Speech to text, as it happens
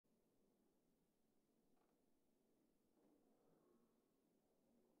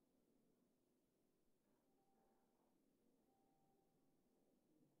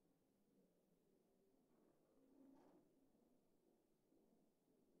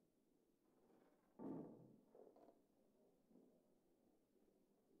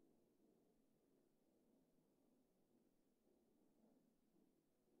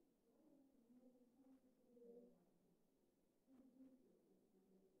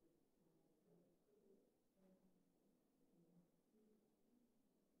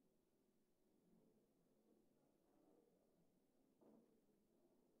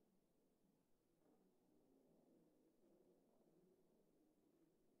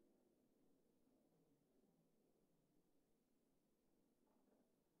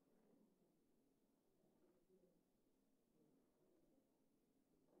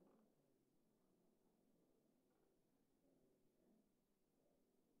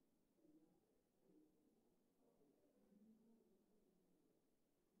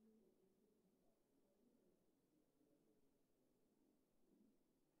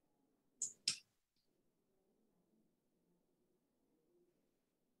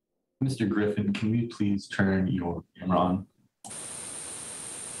Mr. Griffin, can we please turn your camera on?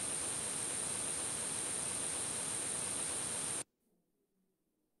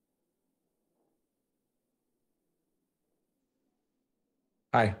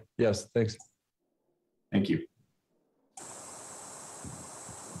 Hi, yes, thanks. Thank you.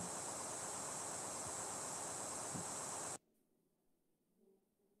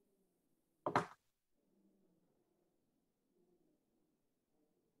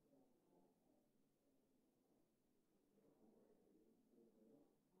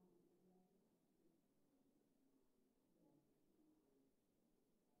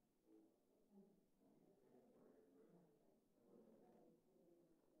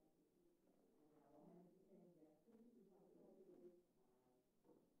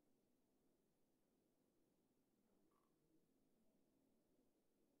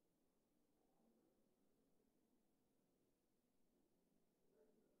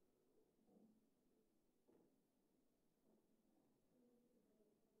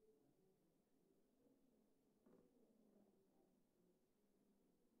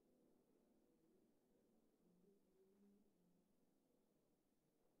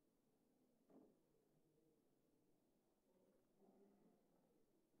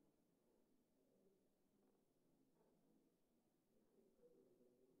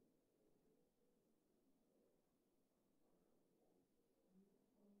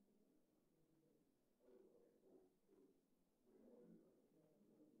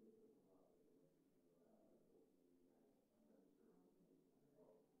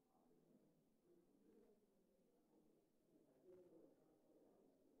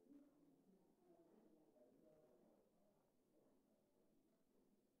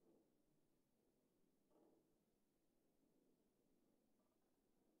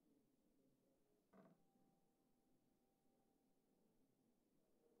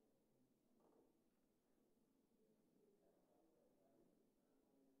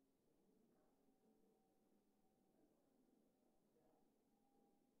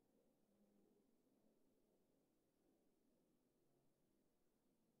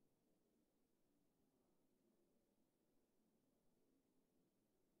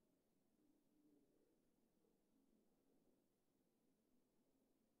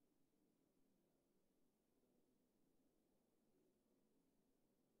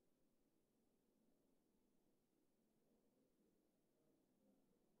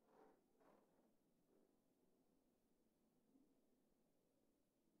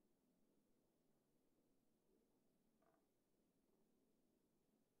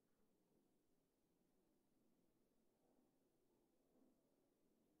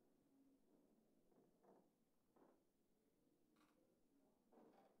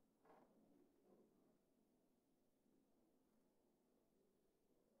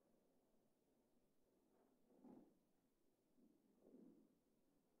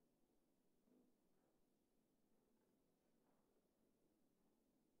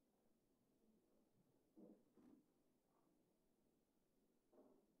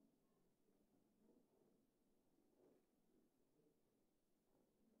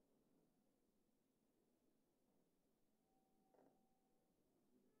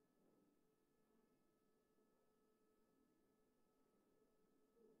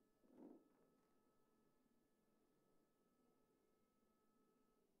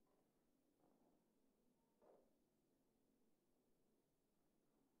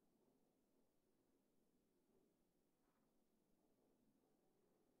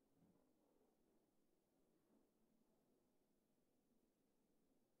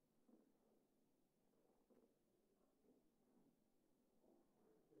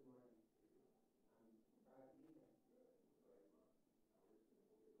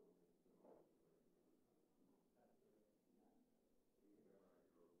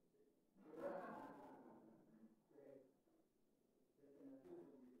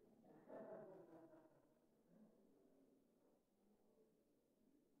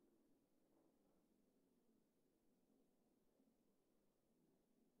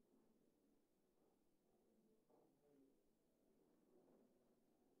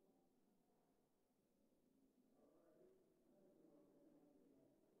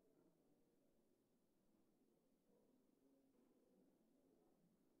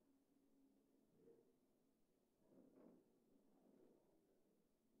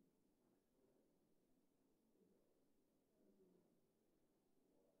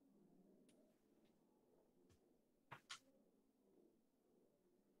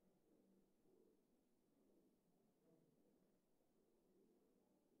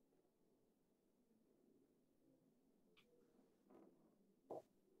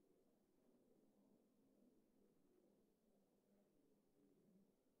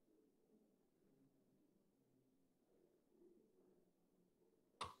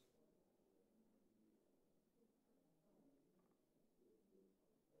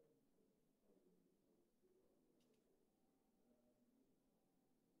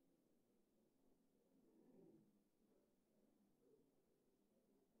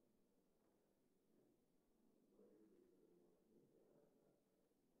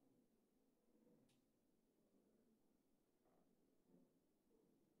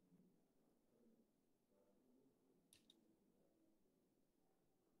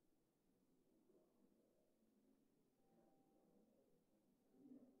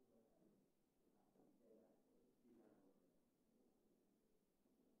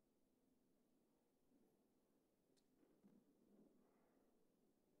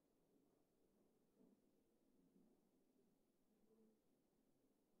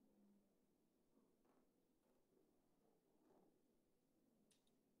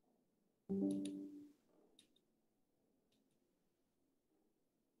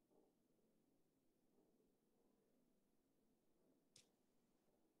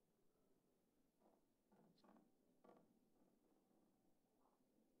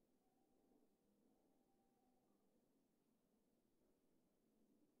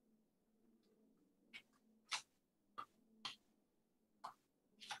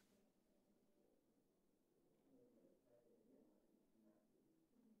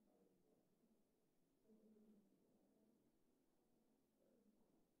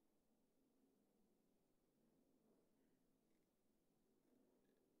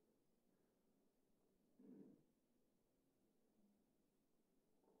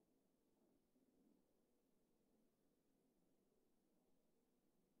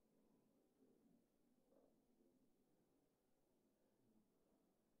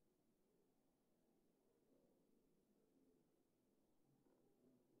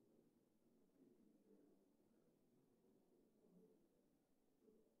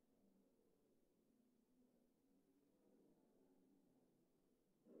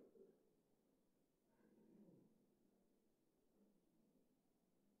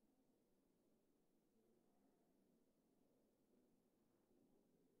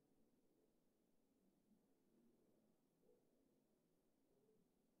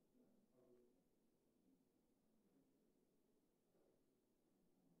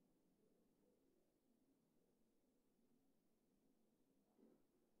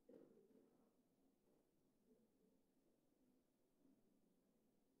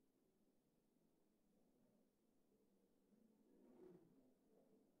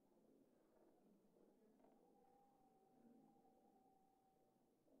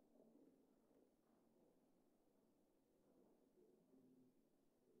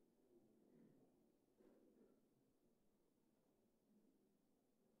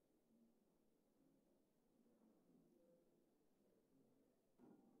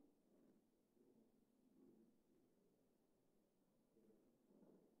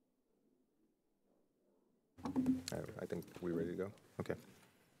 I think we're ready to go. Okay.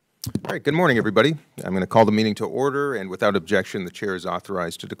 All right, good morning, everybody. I'm going to call the meeting to order, and without objection, the chair is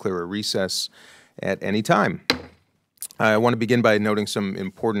authorized to declare a recess at any time. I want to begin by noting some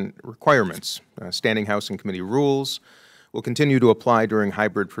important requirements. Standing House and committee rules will continue to apply during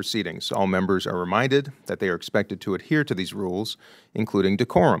hybrid proceedings. All members are reminded that they are expected to adhere to these rules, including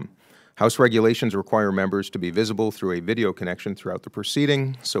decorum. House regulations require members to be visible through a video connection throughout the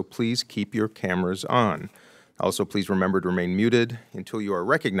proceeding, so please keep your cameras on. Also, please remember to remain muted until you are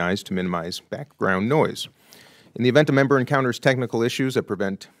recognized to minimize background noise. In the event a member encounters technical issues that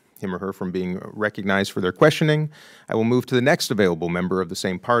prevent him or her from being recognized for their questioning, I will move to the next available member of the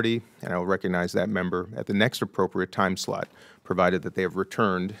same party, and I will recognize that member at the next appropriate time slot, provided that they have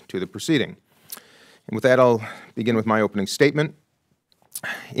returned to the proceeding. And with that, I'll begin with my opening statement.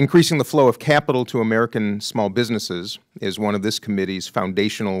 Increasing the flow of capital to American small businesses is one of this committee's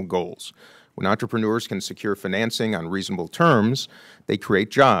foundational goals. When entrepreneurs can secure financing on reasonable terms, they create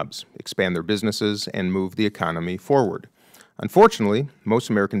jobs, expand their businesses, and move the economy forward. Unfortunately, most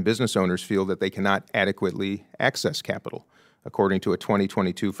American business owners feel that they cannot adequately access capital. According to a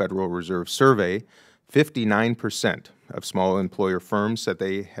 2022 Federal Reserve survey, 59% of small employer firms said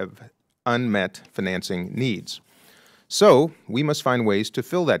they have unmet financing needs. So, we must find ways to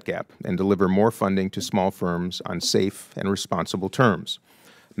fill that gap and deliver more funding to small firms on safe and responsible terms.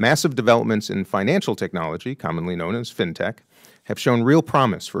 Massive developments in financial technology, commonly known as Fintech, have shown real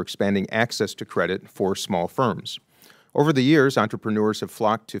promise for expanding access to credit for small firms. Over the years, entrepreneurs have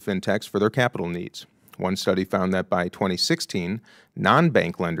flocked to Fintechs for their capital needs. One study found that by 2016,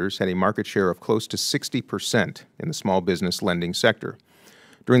 non-bank lenders had a market share of close to 60% in the small business lending sector.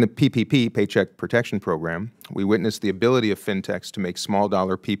 During the PPP, Paycheck Protection Program, we witnessed the ability of Fintechs to make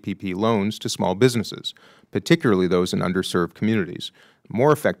small-dollar PPP loans to small businesses, particularly those in underserved communities,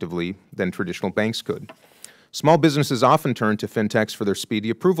 more effectively than traditional banks could. Small businesses often turn to Fintechs for their speedy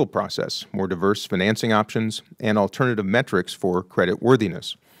approval process, more diverse financing options, and alternative metrics for credit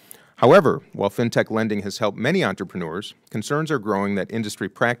worthiness. However, while Fintech lending has helped many entrepreneurs, concerns are growing that industry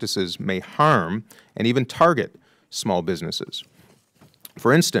practices may harm and even target small businesses.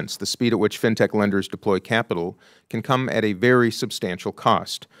 For instance, the speed at which Fintech lenders deploy capital can come at a very substantial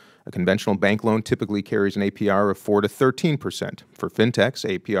cost. A conventional bank loan typically carries an APR of 4 to 13%. For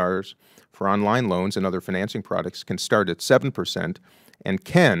Fintechs, APRs for online loans and other financing products can start at 7% and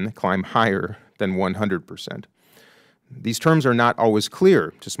can climb higher than 100%. These terms are not always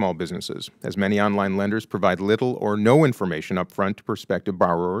clear to small businesses, as many online lenders provide little or no information upfront to prospective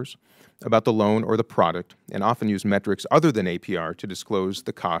borrowers about the loan or the product, and often use metrics other than APR to disclose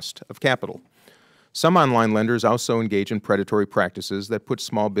the cost of capital. Some online lenders also engage in predatory practices that put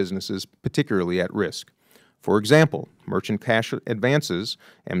small businesses particularly at risk. For example, merchant cash advances,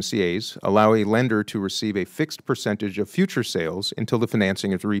 MCAs, allow a lender to receive a fixed percentage of future sales until the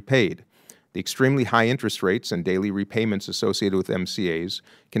financing is repaid. The extremely high interest rates and daily repayments associated with MCAs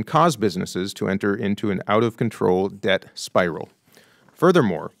can cause businesses to enter into an out-of-control debt spiral.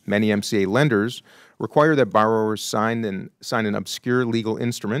 Furthermore, many MCA lenders require that borrowers sign an obscure legal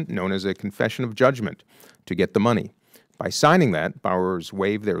instrument known as a confession of judgment to get the money. By signing that, borrowers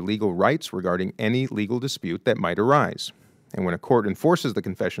waive their legal rights regarding any legal dispute that might arise. And when a court enforces the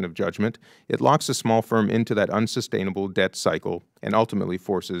confession of judgment, it locks a small firm into that unsustainable debt cycle and ultimately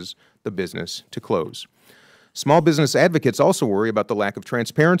forces the business to close. Small business advocates also worry about the lack of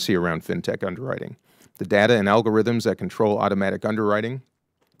transparency around fintech underwriting. The data and algorithms that control automatic underwriting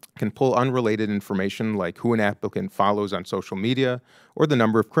can pull unrelated information like who an applicant follows on social media or the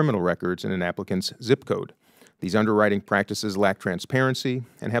number of criminal records in an applicant's zip code. These underwriting practices lack transparency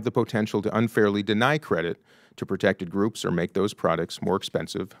and have the potential to unfairly deny credit to protected groups or make those products more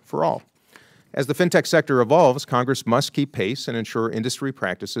expensive for all. As the fintech sector evolves, Congress must keep pace and ensure industry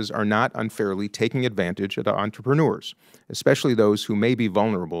practices are not unfairly taking advantage of entrepreneurs, especially those who may be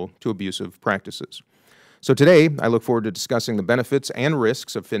vulnerable to abusive practices. So today, I look forward to discussing the benefits and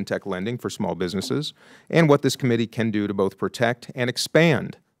risks of fintech lending for small businesses and what this committee can do to both protect and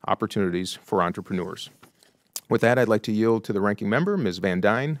expand opportunities for entrepreneurs. With that, I'd like to yield to the ranking member, Ms. Van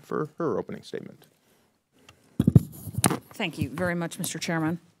Dyne, for her opening statement. Thank you very much, Mr.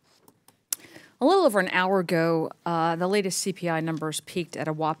 Chairman. A little over an hour ago, the latest CPI numbers peaked at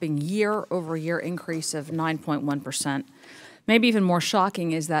a whopping year-over-year increase of 9.1%. Maybe even more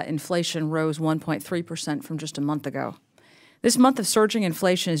shocking is that inflation rose 1.3% from just a month ago. This month of surging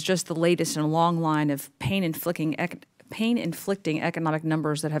inflation is just the latest in a long line of pain-inflicting economic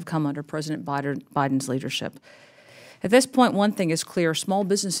numbers that have come under President Biden's leadership. At this point, one thing is clear: small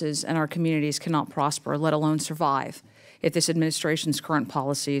businesses and our communities cannot prosper, let alone survive, if this administration's current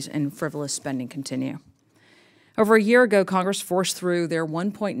policies and frivolous spending continue. Over a year ago, Congress forced through their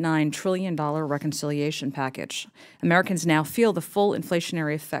 $1.9 trillion reconciliation package. Americans now feel the full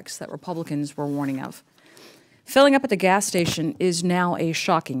inflationary effects that Republicans were warning of. Filling up at the gas station is now a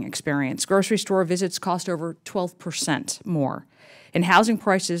shocking experience. Grocery store visits cost over 12% more, and housing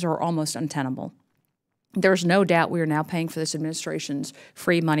prices are almost untenable. There's no doubt we are now paying for this administration's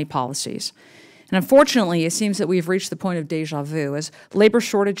free money policies. And unfortunately, it seems that we've reached the point of deja vu. As labor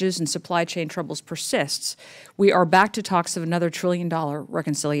shortages and supply chain troubles persists, we are back to talks of another $1 trillion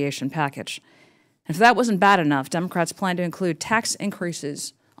reconciliation package. And if that wasn't bad enough, Democrats plan to include tax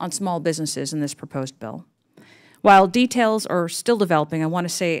increases on small businesses in this proposed bill. While details are still developing, I want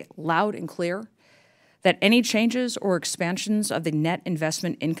to say loud and clear that any changes or expansions of the net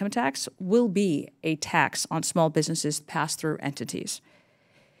investment income tax will be a tax on small businesses' pass-through entities.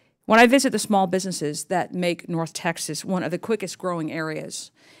 When I visit the small businesses that make North Texas one of the quickest growing areas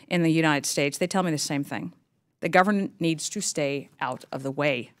in the United States, they tell me the same thing. The government needs to stay out of the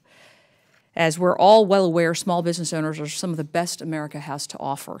way. As we're all well aware, small business owners are some of the best America has to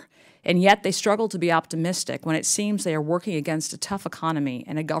offer. And yet they struggle to be optimistic when it seems they are working against a tough economy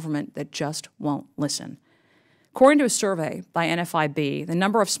and a government that just won't listen. According to a survey by NFIB, the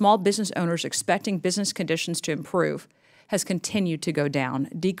number of small business owners expecting business conditions to improve has continued to go down,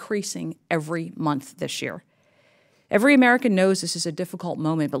 decreasing every month this year. Every American knows this is a difficult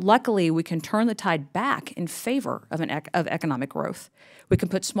moment, but luckily we can turn the tide back in favor of economic growth. We can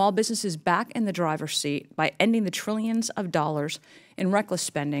put small businesses back in the driver's seat by ending the trillions of dollars in reckless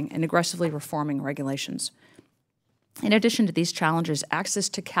spending and aggressively reforming regulations. In addition to these challenges, access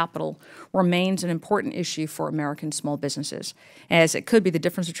to capital remains an important issue for American small businesses, as it could be the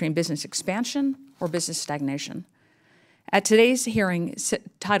difference between business expansion or business stagnation. At today's hearing,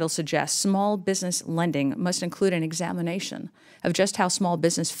 title suggests small business lending must include an examination of just how small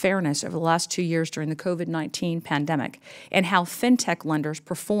business fairness over the last 2 years during the COVID-19 pandemic and how fintech lenders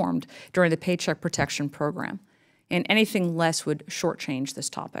performed during the Paycheck Protection Program. And anything less would shortchange this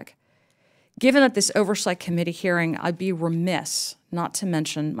topic. Given that this Oversight Committee hearing, I'd be remiss not to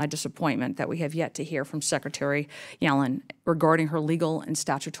mention my disappointment that we have yet to hear from Secretary Yellen regarding her legal and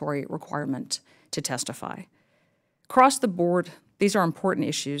statutory requirement to testify. Across the board, these are important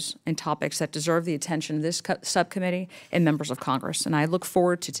issues and topics that deserve the attention of this subcommittee and members of Congress, and I look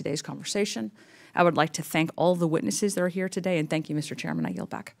forward to today's conversation. I would like to thank all of the witnesses that are here today, and thank you, Mr. Chairman. I yield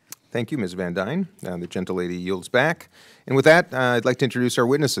back. Thank you, Ms. Van Dyne. The gentlelady yields back. And with that, I'd like to introduce our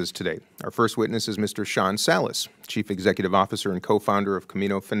witnesses today. Our first witness is Mr. Sean Salas, Chief Executive Officer and co-founder of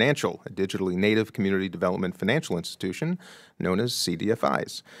Camino Financial, a digitally native community development financial institution known as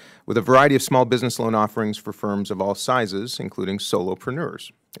CDFIs, with a variety of small business loan offerings for firms of all sizes, including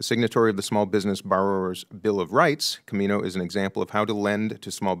solopreneurs. A signatory of the Small Business Borrowers Bill of Rights, Camino is an example of how to lend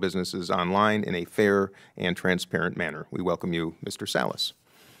to small businesses online in a fair and transparent manner. We welcome you, Mr. Salas.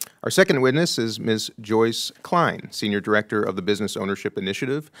 Our second witness is Ms. Joyce Klein, Senior Director of the Business Ownership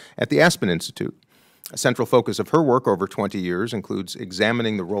Initiative at the Aspen Institute. A central focus of her work over 20 years includes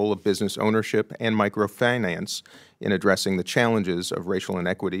examining the role of business ownership and microfinance in addressing the challenges of racial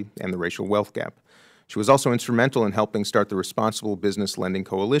inequity and the racial wealth gap. She was also instrumental in helping start the Responsible Business Lending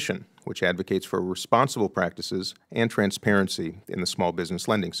Coalition, which advocates for responsible practices and transparency in the small business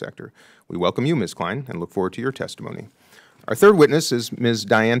lending sector. We welcome you, Ms. Klein, and look forward to your testimony. Our third witness is Ms.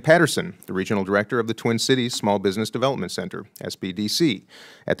 Diane Patterson, the Regional Director of the Twin Cities Small Business Development Center, SBDC,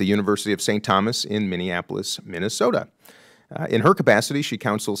 at the University of St. Thomas in Minneapolis, Minnesota. In her capacity, she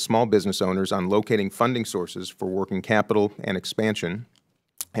counsels small business owners on locating funding sources for working capital and expansion,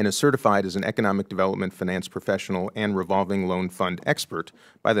 and is certified as an economic development finance professional and revolving loan fund expert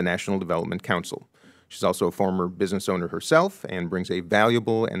by the National Development Council. She's also a former business owner herself and brings a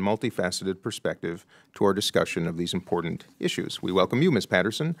valuable and multifaceted perspective to our discussion of these important issues. We welcome you, Ms.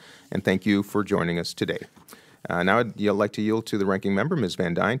 Patterson, and thank you for joining us today. Now I'd like to yield to the ranking member, Ms.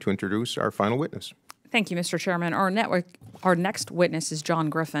 Van Dyne, to introduce our final witness. Thank you, Mr. Chairman. Our next witness is John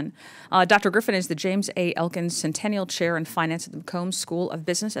Griffin. Dr. Griffin is the James A. Elkins Centennial Chair in Finance at the McCombs School of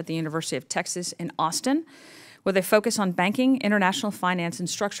Business at the University of Texas in Austin, with a focus on banking, international finance, and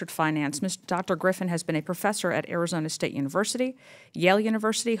structured finance. Dr. Griffin has been a professor at Arizona State University, Yale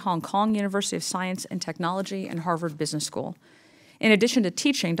University, Hong Kong University of Science and Technology, and Harvard Business School. In addition to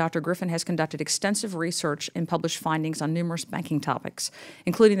teaching, Dr. Griffin has conducted extensive research and published findings on numerous banking topics,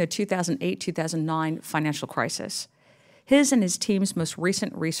 including the 2008-2009 financial crisis. His and his team's most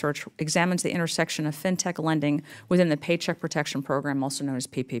recent research examines the intersection of fintech lending within the Paycheck Protection Program, also known as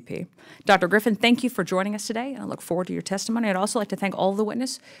PPP. Dr. Griffin, thank you for joining us today, and I look forward to your testimony. I'd also like to thank all of the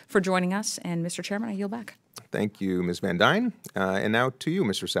witnesses for joining us, and Mr. Chairman, I yield back. Thank you, Ms. Van Dyne. And now to you,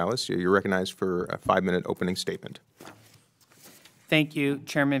 Mr. Salas. You're recognized for a 5-minute opening statement. Thank you,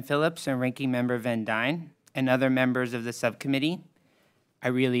 Chairman Phillips and Ranking Member Van Dyne, and other members of the subcommittee. I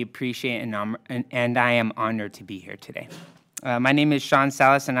really appreciate and I am honored to be here today. My name is Sean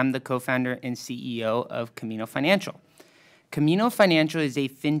Salas, and I'm the co-founder and CEO of Camino Financial. Camino Financial is a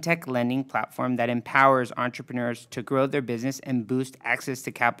fintech lending platform that empowers entrepreneurs to grow their business and boost access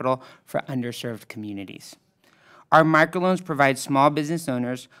to capital for underserved communities. Our microloans provide small business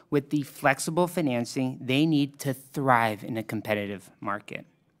owners with the flexible financing they need to thrive in a competitive market.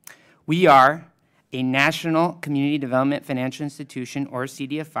 We are a national community development financial institution, or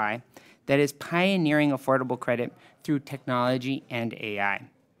CDFI, that is pioneering affordable credit through technology and AI.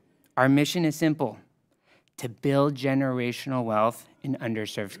 Our mission is simple: to build generational wealth in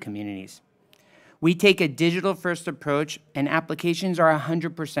underserved communities. We take a digital-first approach, and applications are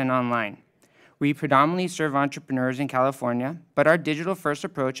 100% online. We predominantly serve entrepreneurs in California, but our digital-first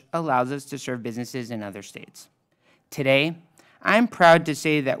approach allows us to serve businesses in other states. Today, I'm proud to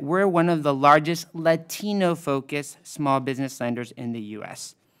say that we're one of the largest Latino-focused small business lenders in the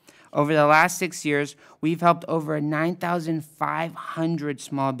U.S. Over the last 6 years, we've helped over 9,500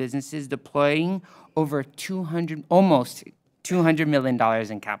 small businesses, deploying over almost $200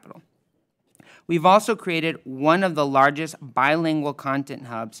 million in capital. We've also created one of the largest bilingual content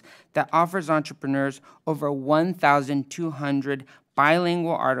hubs that offers entrepreneurs over 1,200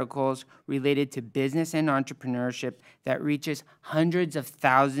 bilingual articles related to business and entrepreneurship that reaches hundreds of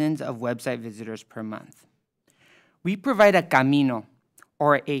thousands of website visitors per month. We provide a camino,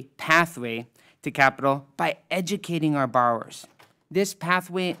 or a pathway, to capital by educating our borrowers. This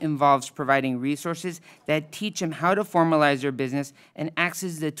pathway involves providing resources that teach them how to formalize their business and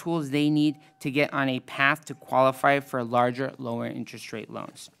access the tools they need to get on a path to qualify for larger, lower interest rate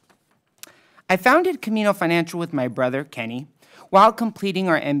loans. I founded Camino Financial with my brother, Kenny, while completing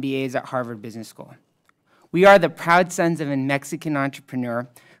our MBAs at Harvard Business School. We are the proud sons of a Mexican entrepreneur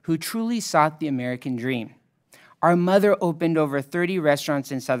who truly sought the American dream. Our mother opened over 30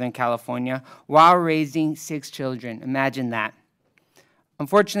 restaurants in Southern California while raising 6 children. Imagine that.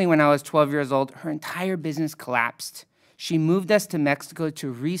 Unfortunately, when I was 12 years old, her entire business collapsed. She moved us to Mexico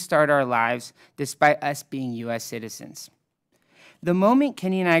to restart our lives despite us being U.S. citizens. The moment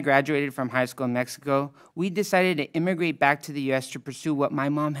Kenny and I graduated from high school in Mexico, we decided to immigrate back to the U.S. to pursue what my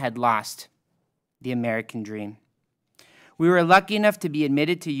mom had lost, the American dream. We were lucky enough to be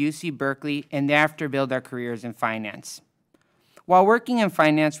admitted to UC Berkeley and thereafter build our careers in finance. While working in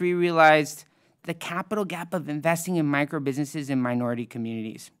finance, we realized the capital gap of investing in micro businesses in minority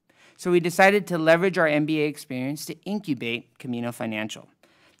communities. So we decided to leverage our MBA experience to incubate Camino Financial,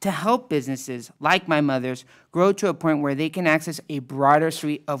 to help businesses like my mother's grow to a point where they can access a broader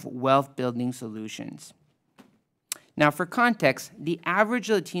suite of wealth-building solutions. Now, for context, the average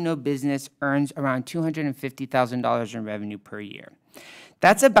Latino business earns around $250,000 in revenue per year.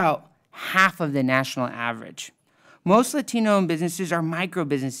 That's about half of the national average. Most Latino-owned businesses are micro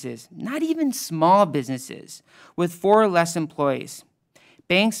businesses, not even small businesses, with 4 or less employees.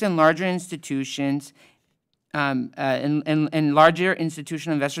 Banks and larger institutions and larger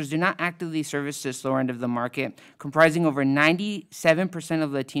institutional investors do not actively service this lower end of the market, comprising over 97%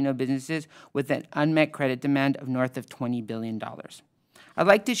 of Latino businesses with an unmet credit demand of north of $20 billion. I'd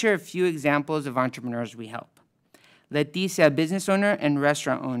like to share a few examples of entrepreneurs we help. Leticia, a business owner and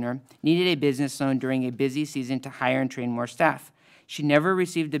restaurant owner, needed a business loan during a busy season to hire and train more staff. She never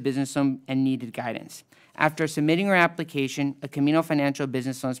received a business loan and needed guidance. After submitting her application, a Camino Financial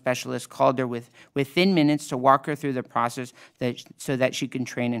business loan specialist called her within minutes to walk her through the process so that she can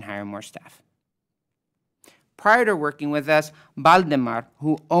train and hire more staff. Prior to working with us, Valdemar,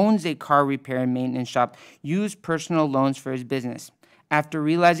 who owns a car repair and maintenance shop, used personal loans for his business. After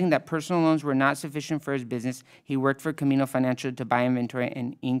realizing that personal loans were not sufficient for his business, he worked for Camino Financial to buy inventory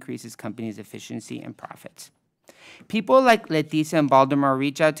and increase his company's efficiency and profits. People like Leticia and Valdemar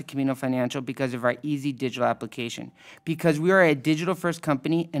reach out to Camino Financial because of our easy digital application, because we are a digital-first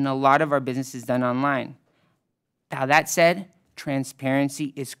company and a lot of our business is done online. Now, that said,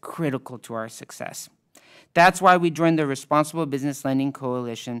 transparency is critical to our success. That's why we joined the Responsible Business Lending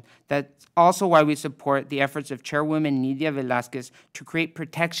Coalition. That's also why we support the efforts of Chairwoman Nidia Velazquez to create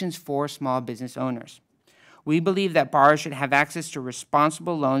protections for small business owners. We believe that borrowers should have access to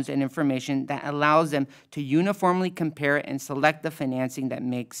responsible loans and information that allows them to uniformly compare and select the financing that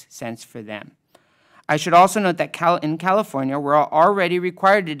makes sense for them. I should also note that in California, we're already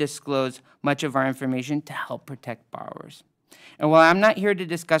required to disclose much of our information to help protect borrowers. And while I'm not here to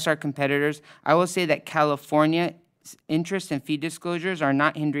discuss our competitors, I will say that California's interest and fee disclosures are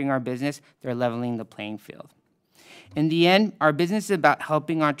not hindering our business, they're leveling the playing field. In the end, our business is about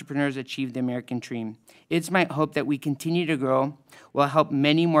helping entrepreneurs achieve the American dream. It's my hope that we continue to grow will help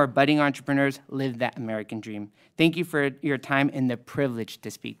many more budding entrepreneurs live that American dream. Thank you for your time and the privilege to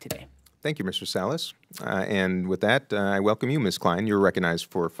speak today. Thank you, Mr. Salas. And with that, I welcome you, Ms. Klein. You're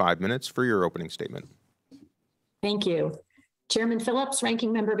recognized for 5 minutes for your opening statement. Thank you. Chairman Phillips,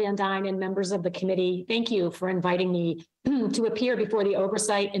 Ranking Member Van Dyne, and members of the committee, thank you for inviting me to appear before the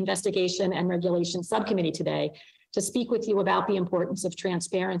Oversight, Investigation, and Regulation Subcommittee today to speak with you about the importance of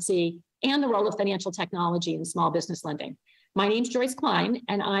transparency and the role of financial technology in small business lending. My name's Joyce Klein,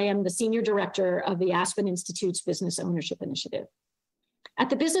 and I am the Senior Director of the Aspen Institute's Business Ownership Initiative. At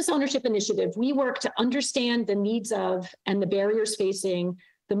the Business Ownership Initiative, we work to understand the needs of and the barriers facing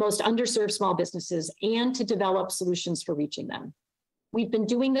the most underserved small businesses and to develop solutions for reaching them. We've been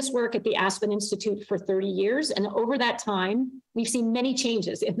doing this work at the Aspen Institute for 30 years, and over that time, we've seen many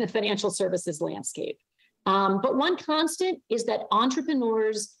changes in the financial services landscape. But one constant is that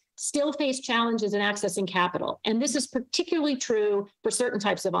entrepreneurs still face challenges in accessing capital. And this is particularly true for certain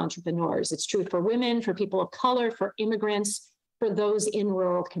types of entrepreneurs. It's true for women, for people of color, for immigrants, for those in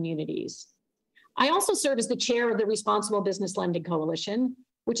rural communities. I also serve as the chair of the Responsible Business Lending Coalition,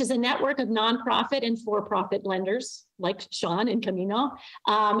 which is a network of nonprofit and for-profit lenders like Sean and Camino,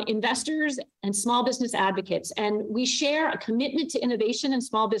 investors and small business advocates. And we share a commitment to innovation in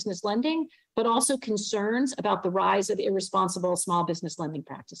small business lending, but also concerns about the rise of irresponsible small business lending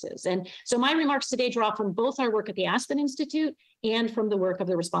practices. And so my remarks today draw from both our work at the Aspen Institute and from the work of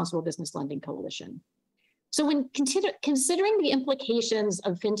the Responsible Business Lending Coalition. So when considering the implications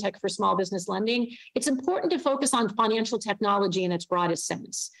of fintech for small business lending, it's important to focus on financial technology in its broadest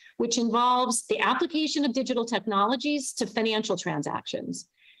sense, which involves the application of digital technologies to financial transactions.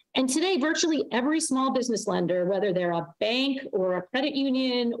 And today, virtually every small business lender, whether they're a bank or a credit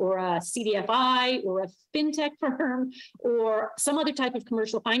union or a CDFI or a fintech firm or some other type of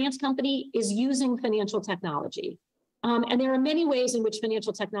commercial finance company, is using financial technology. And there are many ways in which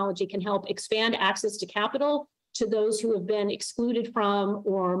financial technology can help expand access to capital to those who have been excluded from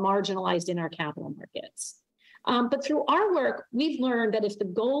or marginalized in our capital markets. But through our work, we've learned that if the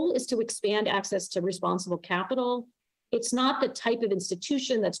goal is to expand access to responsible capital, it's not the type of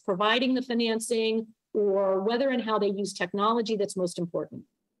institution that's providing the financing or whether and how they use technology that's most important.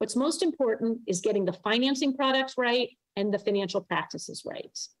 What's most important is getting the financing products right and the financial practices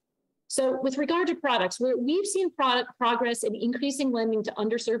right. So with regard to products, we've seen progress in increasing lending to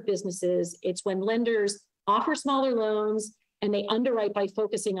underserved businesses. It's when lenders offer smaller loans and they underwrite by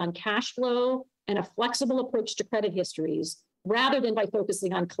focusing on cash flow and a flexible approach to credit histories, rather than by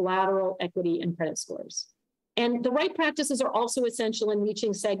focusing on collateral, equity, and credit scores. And the right practices are also essential in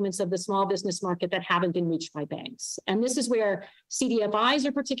reaching segments of the small business market that haven't been reached by banks. And this is where CDFIs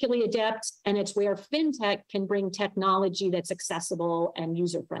are particularly adept, and it's where fintech can bring technology that's accessible and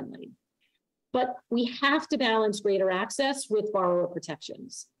user-friendly. But we have to balance greater access with borrower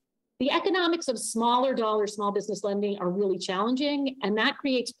protections. The economics of smaller dollar small business lending are really challenging, and that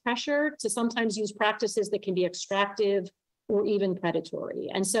creates pressure to sometimes use practices that can be extractive or even predatory.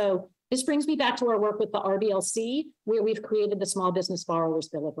 And so this brings me back to our work with the RBLC, where we've created the Small Business Borrowers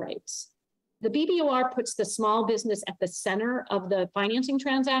Bill of Rights. The BBOR puts the small business at the center of the financing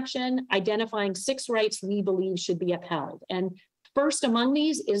transaction, identifying 6 rights we believe should be upheld. And first among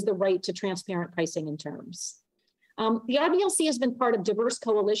these is the right to transparent pricing and terms. The RBLC has been part of diverse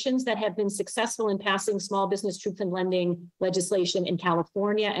coalitions that have been successful in passing small business truth in lending legislation in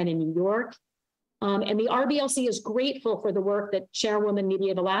California and in New York. And the RBLC is grateful for the work that Chairwoman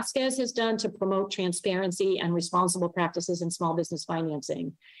Nydia Velasquez has done to promote transparency and responsible practices in small business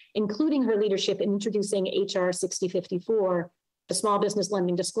financing, including her leadership in introducing HR 6054, the Small Business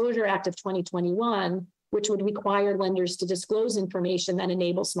Lending Disclosure Act of 2021, which would require lenders to disclose information that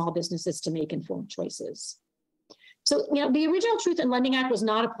enables small businesses to make informed choices. So, the original Truth in Lending Act was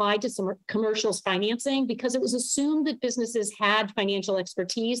not applied to some commercial financing because it was assumed that businesses had financial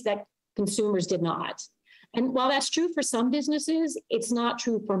expertise that consumers did not. And while that's true for some businesses, it's not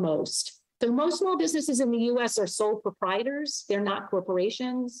true for most. So most small businesses in the US are sole proprietors, they're not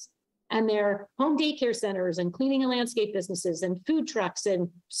corporations, and they're home daycare centers and cleaning and landscape businesses and food trucks and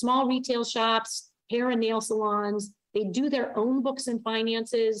small retail shops, hair and nail salons. They do their own books and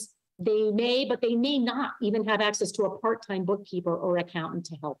finances. They may, but they may not even have access to a part-time bookkeeper or accountant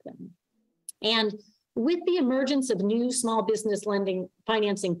to help them. And with the emergence of new small business lending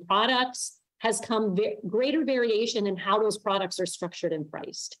financing products has come greater variation in how those products are structured and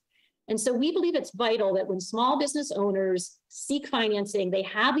priced. And so we believe it's vital that when small business owners seek financing, they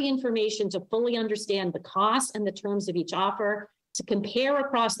have the information to fully understand the costs and the terms of each offer, to compare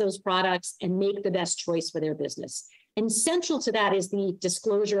across those products and make the best choice for their business. And central to that is the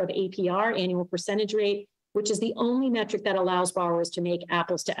disclosure of APR, annual percentage rate, which is the only metric that allows borrowers to make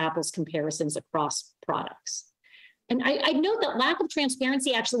apples to apples comparisons across products. And I note that lack of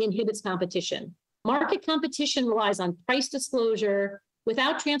transparency actually inhibits competition. Market competition relies on price disclosure.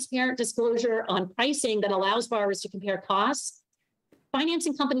 Without transparent disclosure on pricing that allows borrowers to compare costs,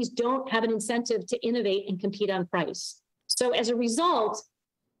 financing companies don't have an incentive to innovate and compete on price. So as a result,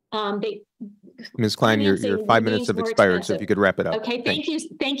 Ms. Klein, your 5 minutes have expired, so if you could wrap it up. Okay, thank you.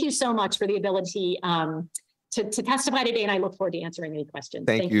 Thank you so much for the ability to testify today, and I look forward to answering any questions.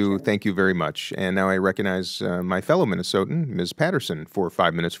 Thank you. Thank you very much. And now I recognize my fellow Minnesotan, Ms. Patterson, for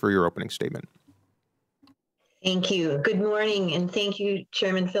 5 minutes for your opening statement. Thank you. Good morning, and thank you,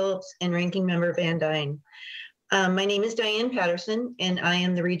 Chairman Phillips and Ranking Member Van Dyne. My name is Diane Patterson, and I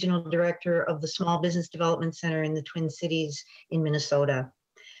am the Regional Director of the Small Business Development Center in the Twin Cities in Minnesota.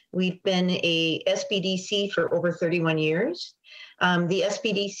 We've been a SBDC for over 31 years. The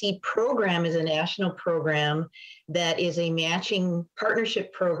SBDC program is a national program that is a matching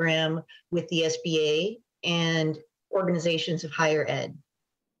partnership program with the SBA and organizations of higher ed.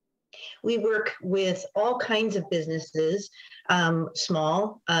 We work with all kinds of businesses,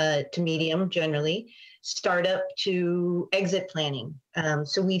 small to medium generally, startup to exit planning.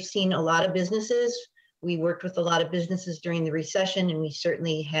 So we've seen a lot of businesses. We worked with a lot of businesses during the recession, and we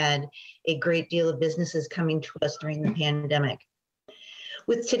certainly had a great deal of businesses coming to us during the pandemic.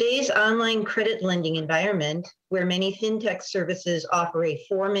 With today's online credit lending environment, where many fintech services offer a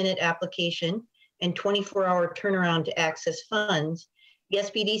 4-minute application and 24-hour turnaround to access funds, the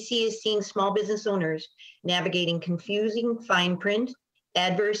SBDC is seeing small business owners navigating confusing fine print,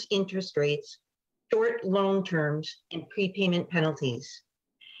 adverse interest rates, short loan terms, and prepayment penalties.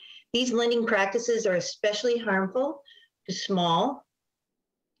 These lending practices are especially harmful to small,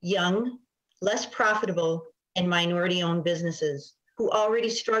 young, less profitable, and minority-owned businesses who already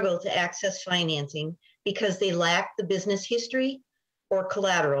struggle to access financing because they lack the business history or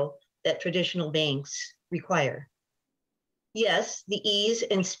collateral that traditional banks require. Yes, the ease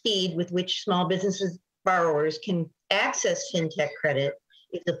and speed with which small businesses borrowers can access fintech credit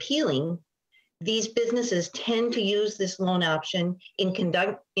is appealing. These businesses tend to use this loan option in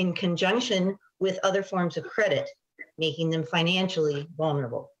conjunction with other forms of credit, making them financially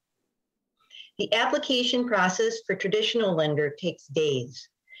vulnerable. The application process for traditional lender takes days.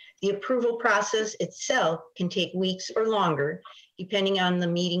 The approval process itself can take weeks or longer, depending on the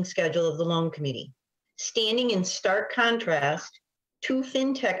meeting schedule of the loan committee. Standing in stark contrast, two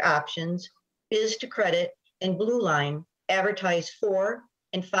fintech options, Biz to Credit and Blue Line, advertise 4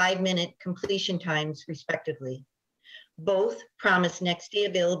 and 5-minute completion times respectively. Both promise next day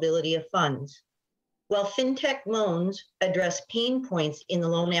availability of funds. While fintech loans address pain points in the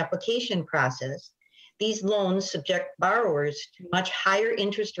loan application process, these loans subject borrowers to much higher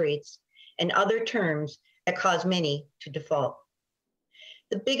interest rates and other terms that cause many to default.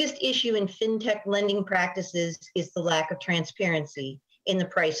 The biggest issue in fintech lending practices is the lack of transparency in the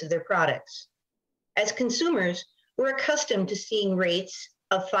price of their products. As consumers, we're accustomed to seeing rates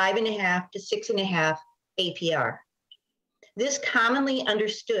of 5.5 to 6.5 APR. This commonly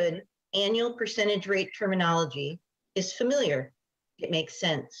understood annual percentage rate terminology is familiar. It makes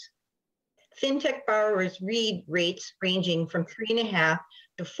sense. Fintech borrowers read rates ranging from 3.5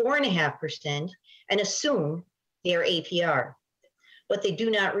 to 4.5% and assume they are APR. What they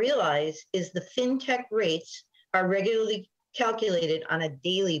do not realize is the fintech rates are regularly calculated on a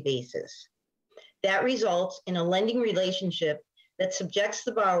daily basis. That results in a lending relationship that subjects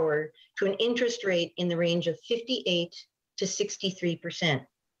the borrower to an interest rate in the range of 58 to 63%.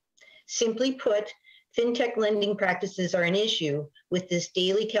 Simply put, fintech lending practices are an issue with this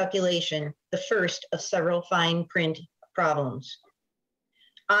daily calculation, the first of several fine print problems.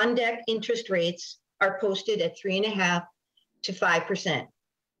 On-deck interest rates are posted at 3.5 to 5%,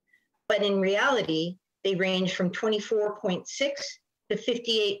 but in reality, they range from 24.6 to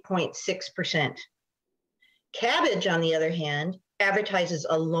 58.6%. Kabbage, on the other hand, advertises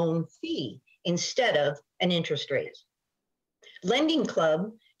a loan fee instead of an interest rate. Lending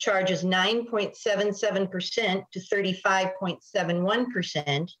Club charges 9.77% to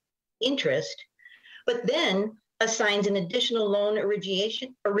 35.71% interest, but then assigns an additional loan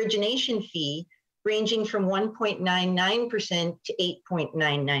origination fee ranging from 1.99% to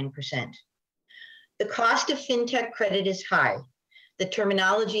 8.99%. The cost of fintech credit is high. The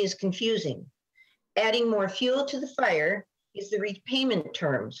terminology is confusing. Adding more fuel to the fire is the repayment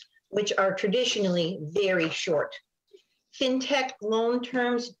terms, which are traditionally very short. Fintech loan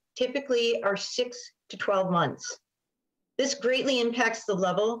terms typically are 6 to 12 months. This greatly impacts the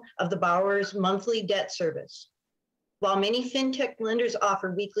level of the borrower's monthly debt service. While many fintech lenders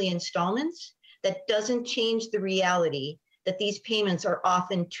offer weekly installments, that doesn't change the reality that these payments are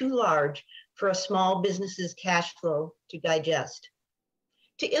often too large for a small business's cash flow to digest.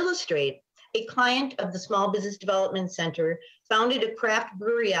 To illustrate, a client of the Small Business Development Center founded a craft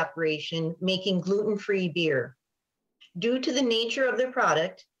brewery operation making gluten-free beer. Due to the nature of their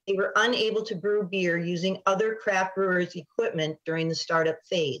product, they were unable to brew beer using other craft brewers' equipment during the startup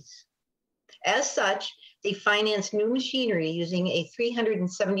phase. As such, they financed new machinery using a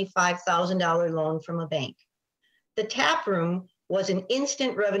 $375,000 loan from a bank. The tap room was an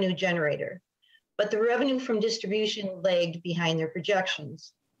instant revenue generator, but the revenue from distribution lagged behind their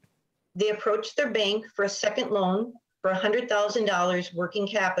projections. They approached their bank for a second loan for $100,000 working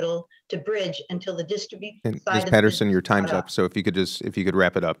capital to bridge until the distribution And side Ms. of the Patterson, your business time's caught up. So if you could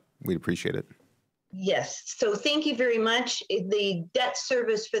wrap it up, we'd appreciate it. Yes, so thank you very much. The debt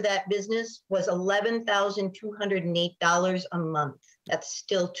service for that business was $11,208 a month. That's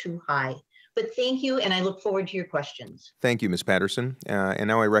still too high. But thank you, and I look forward to your questions. Thank you, Ms. Patterson. And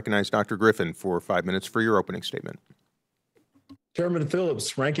now I recognize Dr. Griffin for 5 minutes for your opening statement. Chairman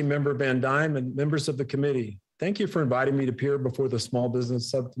Phillips, Ranking Member Van Dyne, and members of the committee, thank you for inviting me to appear before the Small Business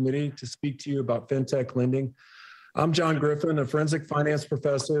Subcommittee to speak to you about fintech lending. I'm John Griffin, a forensic finance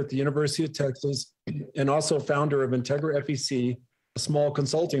professor at the University of Texas and also founder of Integra FEC, a small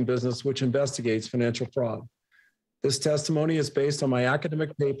consulting business which investigates financial fraud. This testimony is based on my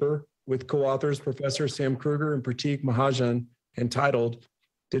academic paper with co-authors Professor Sam Kruger and Pratik Mahajan entitled,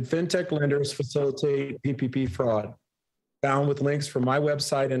 "Did Fintech Lenders Facilitate PPP Fraud?" found with links from my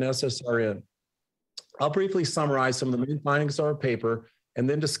website and SSRN. I'll briefly summarize some of the main findings of our paper and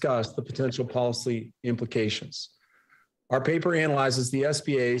then discuss the potential policy implications. Our paper analyzes the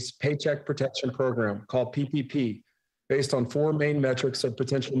SBA's Paycheck Protection Program, called PPP, based on 4 main metrics of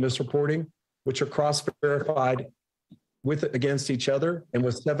potential misreporting, which are cross-verified against each other and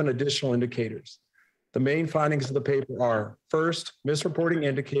with 7 additional indicators. The main findings of the paper are, first, misreporting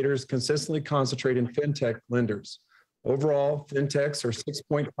indicators consistently concentrate in fintech lenders. Overall, fintechs are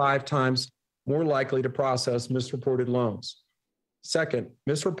 6.5 times more likely to process misreported loans. Second,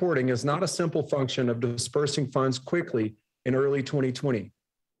 misreporting is not a simple function of dispersing funds quickly in early 2020.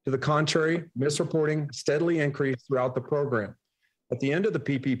 To the contrary, misreporting steadily increased throughout the program. At the end of the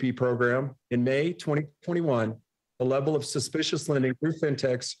PPP program, in May 2021, the level of suspicious lending through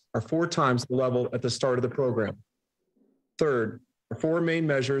fintechs are 4 times the level at the start of the program. Third, our 4 main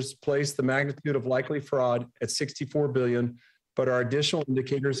measures place the magnitude of likely fraud at 64 billion, but our additional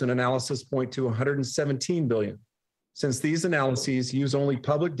indicators and analysis point to 117 billion. Since these analyses use only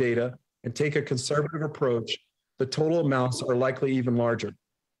public data and take a conservative approach, the total amounts are likely even larger.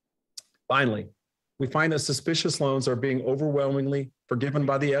 Finally, we find that suspicious loans are being overwhelmingly forgiven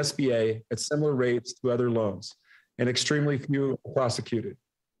by the SBA at similar rates to other loans, and extremely few are prosecuted.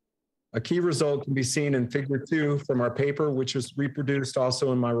 A key result can be seen in Figure 2 from our paper, which is reproduced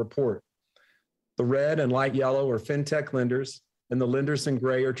also in my report. The red and light yellow are fintech lenders, and the lenders in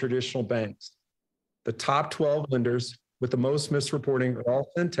gray are traditional banks. The top 12 lenders with the most misreporting are all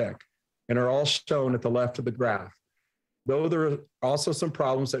fintech and are all shown at the left of the graph. Though there are also some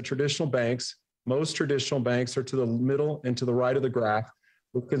problems at traditional banks, most traditional banks are to the middle and to the right of the graph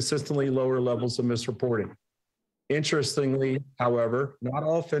with consistently lower levels of misreporting. Interestingly, however, not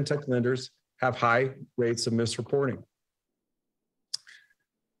all fintech lenders have high rates of misreporting.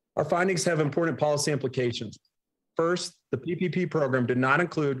 Our findings have important policy implications. First, the PPP program did not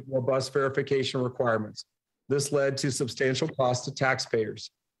include robust verification requirements. This led to substantial costs to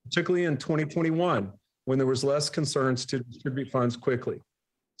taxpayers, particularly in 2021, when there was less concerns to distribute funds quickly.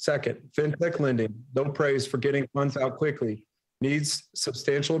 Second, fintech lending, though praised for getting funds out quickly, needs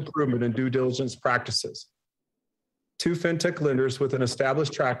substantial improvement in due diligence practices. 2 fintech lenders with an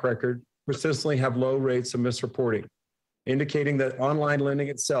established track record persistently have low rates of misreporting, indicating that online lending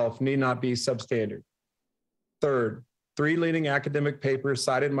itself need not be substandard. Third, 3 leading academic papers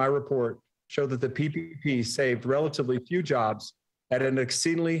cited in my report show that the PPP saved relatively few jobs at an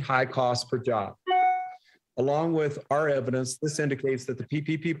exceedingly high cost per job. Along with our evidence, this indicates that the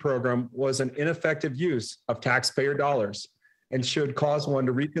PPP program was an ineffective use of taxpayer dollars and should cause one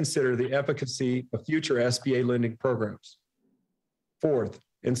to reconsider the efficacy of future SBA lending programs. Fourth,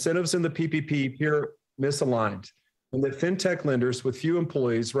 incentives in the PPP appear misaligned, and that fintech lenders with few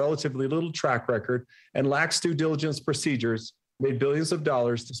employees, relatively little track record, and lax due diligence procedures made billions of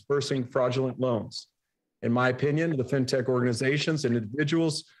dollars dispersing fraudulent loans. In my opinion, the fintech organizations and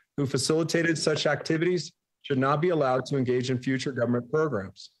individuals who facilitated such activities should not be allowed to engage in future government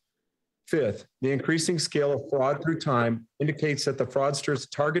programs. Fifth, the increasing scale of fraud through time indicates that the fraudsters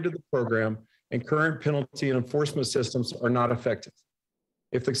targeted the program and current penalty and enforcement systems are not effective.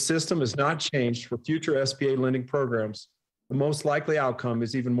 If the system is not changed for future SBA lending programs, the most likely outcome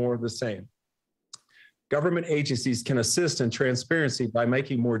is even more of the same. Government agencies can assist in transparency by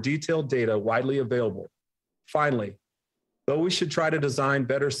making more detailed data widely available. Finally, though we should try to design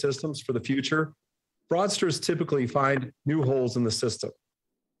better systems for the future, fraudsters typically find new holes in the system.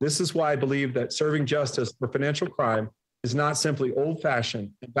 This is why I believe that serving justice for financial crime is not simply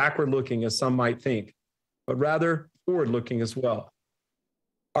old-fashioned and backward-looking as some might think, but rather forward-looking as well.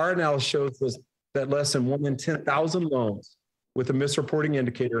 Our analysis shows us that less than 1 in 10,000 loans with a misreporting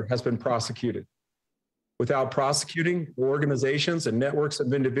indicator has been prosecuted. Without prosecuting organizations and networks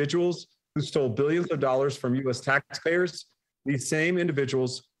of individuals who stole billions of dollars from U.S. taxpayers, these same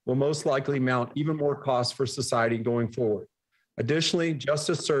individuals will most likely mount even more costs for society going forward. Additionally,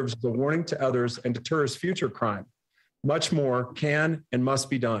 justice serves as a warning to others and deters future crime. Much more can and must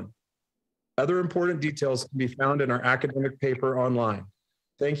be done. Other important details can be found in our academic paper online.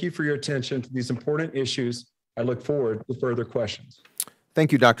 Thank you for your attention to these important issues. I look forward to further questions.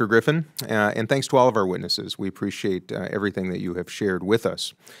 Thank you, Dr. Griffin, and thanks to all of our witnesses. We appreciate everything that you have shared with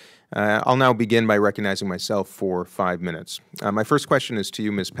us. I'll now begin by recognizing myself for 5 minutes. My first question is to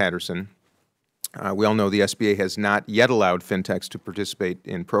you, Ms. Patterson. We all know the SBA has not yet allowed fintechs to participate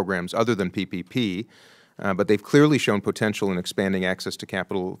in programs other than PPP, but they've clearly shown potential in expanding access to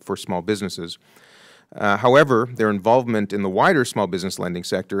capital for small businesses. However, their involvement in the wider small business lending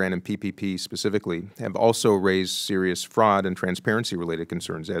sector and in PPP specifically have also raised serious fraud and transparency-related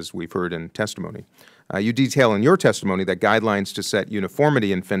concerns, as we've heard in testimony. You detail in your testimony that guidelines to set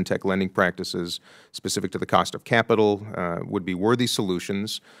uniformity in fintech lending practices specific to the cost of capital would be worthy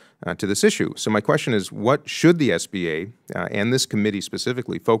solutions to this issue. So my question is, what should the SBA and this committee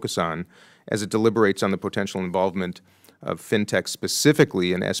specifically focus on as it deliberates on the potential involvement of fintech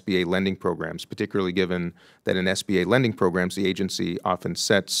specifically in SBA lending programs, particularly given that in SBA lending programs, the agency often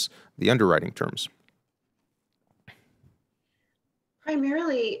sets the underwriting terms?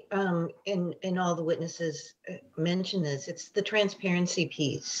 Primarily, and all the witnesses mention this, it's the transparency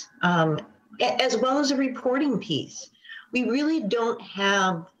piece, as well as a reporting piece. We really don't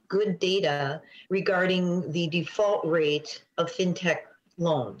have good data regarding the default rate of fintech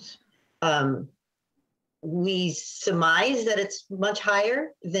loans. We surmise that it's much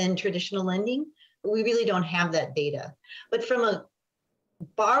higher than traditional lending, we really don't have that data. But from a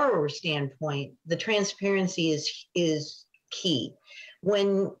borrower standpoint, the transparency is key.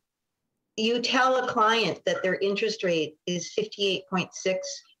 When you tell a client that their interest rate is 58.6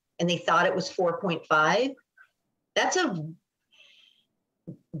 and they thought it was 4.5,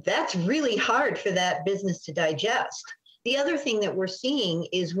 that's really hard for that business to digest. The other thing that we're seeing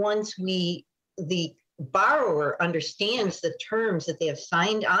is once the borrower understands the terms that they have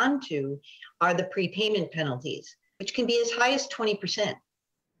signed on to are the prepayment penalties, which can be as high as 20%.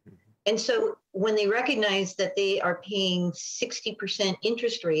 And so when they recognize that they are paying 60%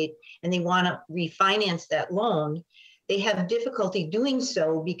 interest rate and they want to refinance that loan, they have difficulty doing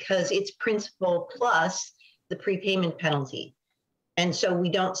so because it's principal plus the prepayment penalty. And so we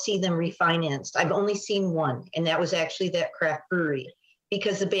don't see them refinanced. I've only seen one, and that was actually that craft brewery,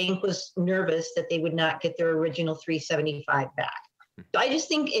 because the bank was nervous that they would not get their original $375 back. So I just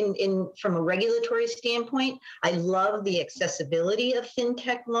think from a regulatory standpoint, I love the accessibility of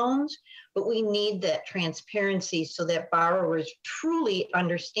fintech loans, but we need that transparency so that borrowers truly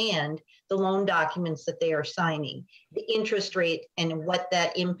understand the loan documents that they are signing, the interest rate, and what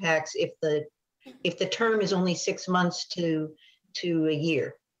that impacts if the term is only 6 months to a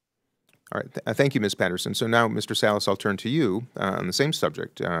year. All right. Thank you, Ms. Patterson. So now, Mr. Salas, I'll turn to you on the same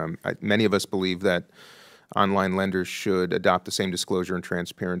subject. Many of us believe that online lenders should adopt the same disclosure and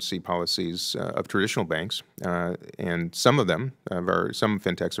transparency policies of traditional banks, and some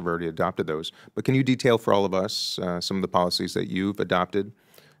fintechs have already adopted those. But can you detail for all of us some of the policies that you've adopted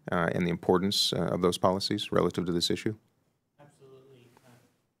and the importance of those policies relative to this issue?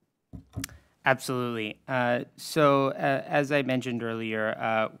 Absolutely. So as I mentioned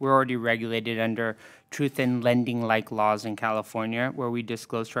earlier, we're already regulated under truth in lending-like laws in California, where we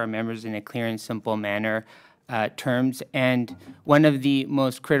disclose to our members in a clear and simple manner terms. And one of the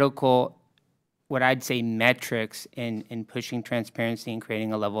most critical, what I'd say, metrics in pushing transparency and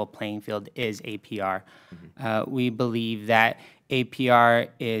creating a level playing field is APR. We believe that APR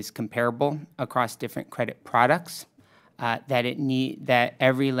is comparable across different credit products. That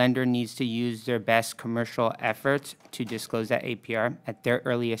every lender needs to use their best commercial efforts to disclose that APR at their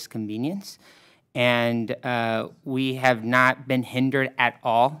earliest convenience. And we have not been hindered at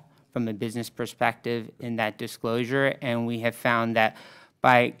all from a business perspective in that disclosure. And we have found that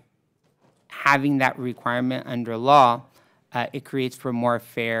by having that requirement under law, it creates for a more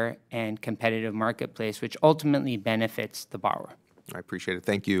fair and competitive marketplace, which ultimately benefits the borrower. I appreciate it.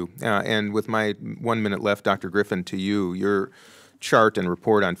 Thank you. And with my 1 minute left, Dr. Griffin, to you, your chart and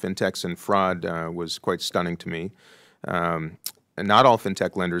report on fintechs and fraud was quite stunning to me. And not all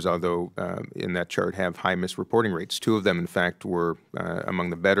fintech lenders, although in that chart, have high misreporting rates. 2 of them, in fact, were among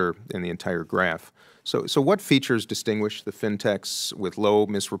the better in the entire graph. So what features distinguish the fintechs with low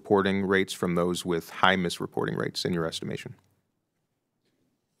misreporting rates from those with high misreporting rates in your estimation?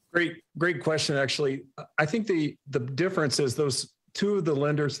 Great question, actually. I think the difference is those 2 of the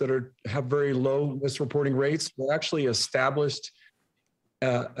lenders that have very low misreporting rates were actually established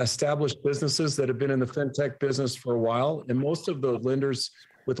businesses that have been in the fintech business for a while. And most of the lenders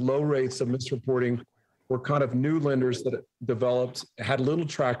with low rates of misreporting were kind of new lenders that developed, had little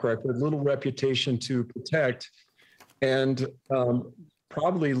track record, little reputation to protect, and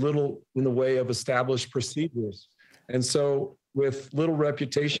probably little in the way of established procedures. And so with little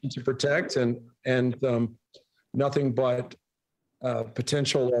reputation to protect and nothing but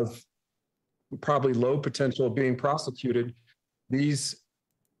potential of probably low potential of being prosecuted,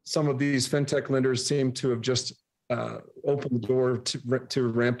 some of these fintech lenders seem to have just opened the door to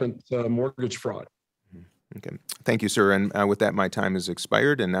rampant mortgage fraud. Okay. Thank you, sir. And with that, my time has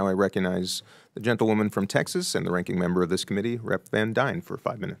expired, and now I recognize the gentlewoman from Texas and the ranking member of this committee, Rep. Van Dyne, for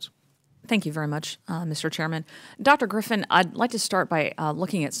 5 minutes. Thank you very much, Mr. Chairman. Dr. Griffin, I'd like to start by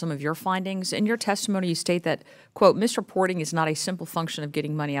looking at some of your findings. In your testimony, you state that, quote, misreporting is not a simple function of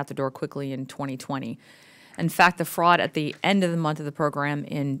getting money out the door quickly in 2020. In fact, the fraud at the end of the month of the program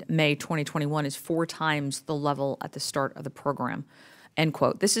in May 2021 is 4 times the level at the start of the program, end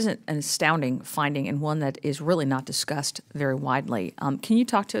quote. This is an astounding finding and one that is really not discussed very widely. Can you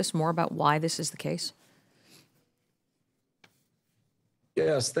talk to us more about why this is the case?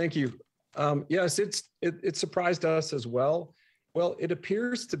 Yes, thank you. Yes, it surprised us as well. Well, it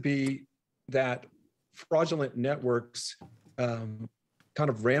appears to be that fraudulent networks kind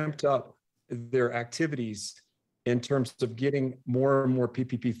of ramped up their activities in terms of getting more and more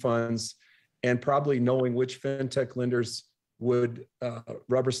PPP funds and probably knowing which fintech lenders would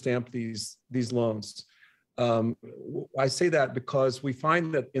rubber stamp these loans. I say that because we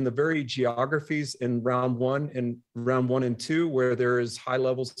find that in the very geographies in round 1 and 2, where there is high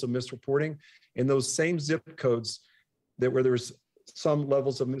levels of misreporting, in those same zip codes where there's some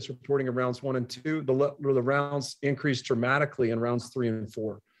levels of misreporting in rounds 1 and 2, the rounds increased dramatically in rounds 3 and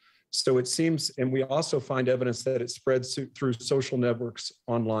 4. So it seems, and we also find evidence that it spreads through social networks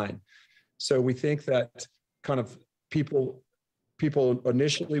online. So we think that kind of people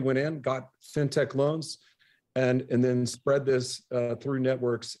initially went in, got fintech loans, and then spread this through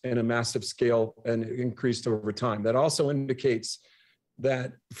networks in a massive scale, and it increased over time. That also indicates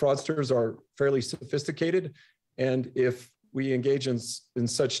that fraudsters are fairly sophisticated, and if we engage in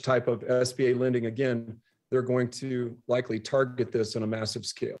such type of SBA lending again, they're going to likely target this on a massive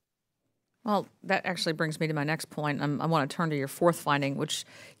scale. Well, that actually brings me to my next point. I want to turn to your fourth finding, which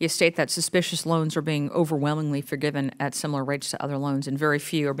you state that suspicious loans are being overwhelmingly forgiven at similar rates to other loans, and very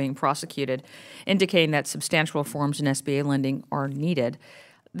few are being prosecuted, indicating that substantial reforms in SBA lending are needed.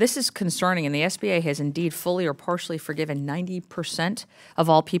 This is concerning, and the SBA has indeed fully or partially forgiven 90% of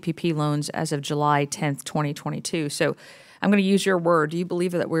all PPP loans as of July 10th, 2022. So I'm going to use your word. Do you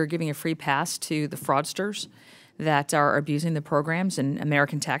believe that we're giving a free pass to the fraudsters that are abusing the programs and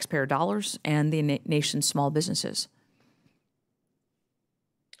American taxpayer dollars and the nation's small businesses?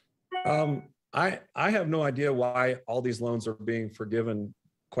 I have no idea why all these loans are being forgiven,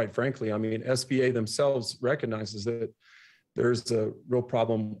 quite frankly. I mean, SBA themselves recognizes that there's a real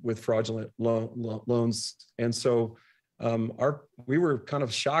problem with fraudulent loans. And so we were kind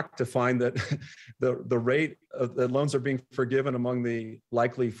of shocked to find that the rate of the loans are being forgiven among the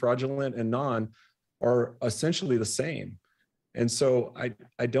likely fraudulent and non are essentially the same. And so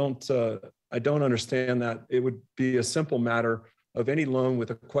I don't understand that. It would be a simple matter of any loan with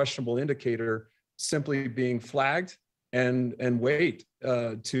a questionable indicator simply being flagged and wait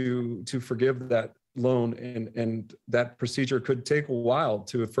to forgive that loan, and that procedure could take a while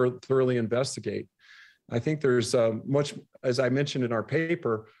to thoroughly investigate. I think there's much, as I mentioned in our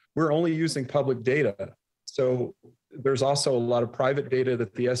paper, we're only using public data. So there's also a lot of private data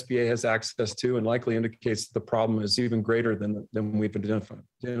that the SBA has access to, and likely indicates that the problem is even greater than we've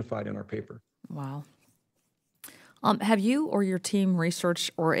identified in our paper. Wow. Have you or your team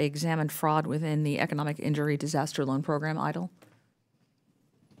researched or examined fraud within the Economic Injury Disaster Loan Program, EIDL?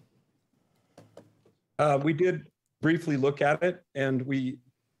 We did briefly look at it, and we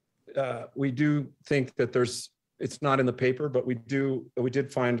do think that it's not in the paper, but we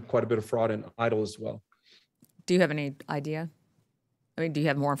did find quite a bit of fraud in EIDL as well. Do you have any idea? I mean, do you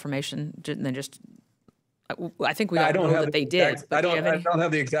have more information than just? I think we all know that they did. I don't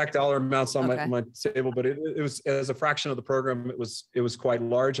have the exact dollar amounts on my table, but it was, as a fraction of the program, it was quite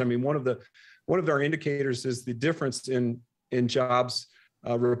large. I mean, one of our indicators is the difference in jobs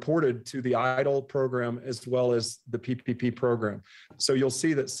reported to the EIDL program as well as the PPP program. So you'll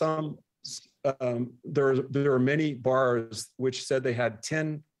see that there are many borrowers which said they had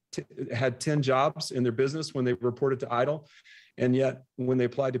 10 jobs in their business when they reported to EIDL, and yet when they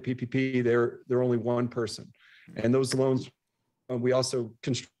applied to PPP, they're only one person. And those loans, we also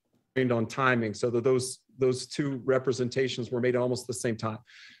constrained on timing, so that those two representations were made at almost the same time.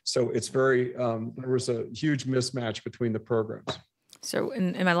 So it's there was a huge mismatch between the programs. So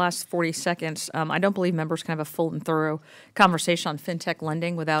in my last 40 seconds, I don't believe members can have a full and thorough conversation on fintech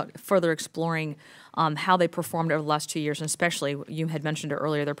lending without further exploring how they performed over the last 2 years, and especially, you had mentioned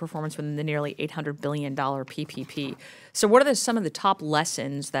earlier, their performance within the nearly $800 billion PPP. So what are some of the top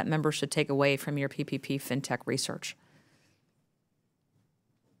lessons that members should take away from your PPP fintech research?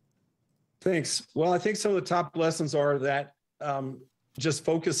 Thanks. Well, I think some of the top lessons are that just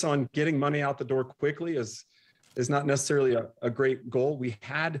focus on getting money out the door quickly is not necessarily a great goal. We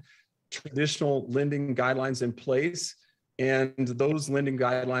had traditional lending guidelines in place, and those lending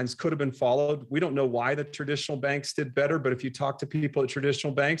guidelines could have been followed. We don't know why the traditional banks did better, but if you talk to people at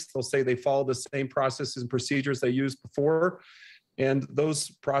traditional banks, they'll say they follow the same processes and procedures they used before. And those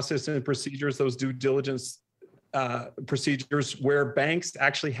processes and procedures, those due diligence procedures where banks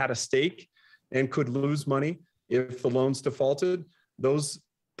actually had a stake and could lose money if the loans defaulted, those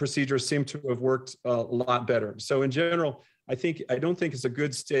procedures seem to have worked a lot better. So in general, I don't think it's a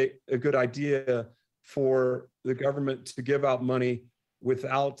good idea for the government to give out money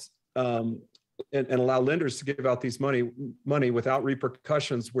without and allow lenders to give out these money without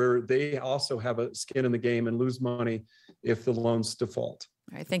repercussions, where they also have a skin in the game and lose money if the loans default.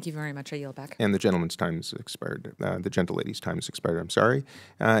 All right, thank you very much. I yield back. And the gentleman's time has expired. The gentlelady's time has expired, I'm sorry.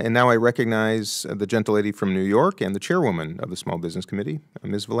 And now I recognize the gentlelady from New York and the chairwoman of the Small Business Committee,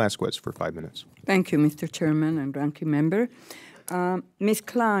 Ms. Velasquez, for 5 minutes. Thank you, Mr. Chairman and Ranking Member. Ms.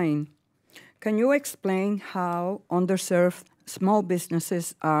 Klein, can you explain how underserved small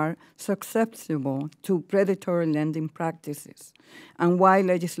businesses are susceptible to predatory lending practices and why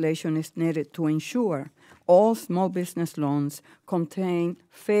legislation is needed to ensure all small business loans contain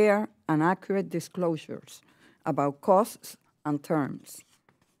fair and accurate disclosures about costs and terms.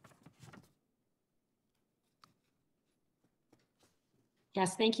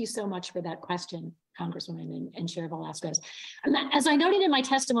 Yes, thank you so much for that question, Congresswoman and Chair Velasquez. And as I noted in my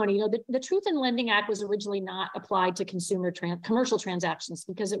testimony, the Truth in Lending Act was originally not applied to commercial transactions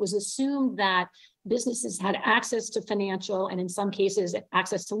because it was assumed that businesses had access to financial and in some cases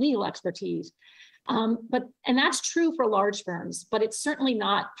access to legal expertise. And that's true for large firms, but it's certainly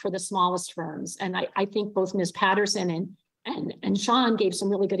not for the smallest firms. And I think both Ms. Patterson and Sean gave some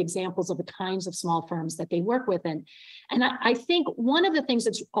really good examples of the kinds of small firms that they work with. And I think one of the things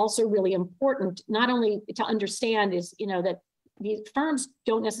that's also really important, not only to understand is, that these firms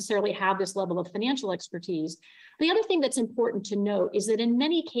don't necessarily have this level of financial expertise. The other thing that's important to note is that in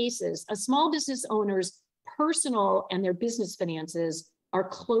many cases, a small business owner's personal and their business finances are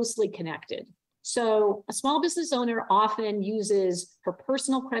closely connected. So a small business owner often uses her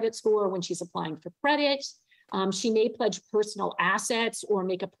personal credit score when she's applying for credit. She may pledge personal assets or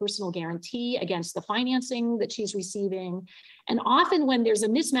make a personal guarantee against the financing that she's receiving. And often when there's a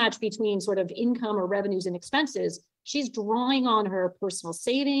mismatch between sort of income or revenues and expenses, she's drawing on her personal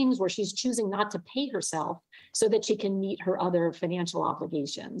savings or she's choosing not to pay herself so that she can meet her other financial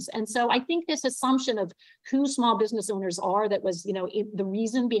obligations. And so I think this assumption of who small business owners are, that was, the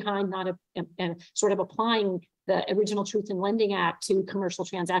reason behind not sort of applying the original Truth in Lending Act to commercial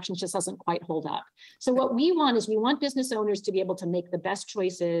transactions just doesn't quite hold up. So what we want is we want business owners to be able to make the best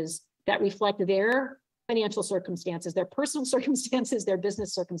choices that reflect their financial circumstances, their personal circumstances, their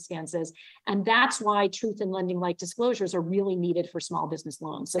business circumstances. And that's why truth in lending-like disclosures are really needed for small business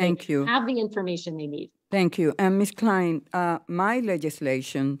loans. So Thank you. Have the information they need. Thank you. And Ms. Klein, my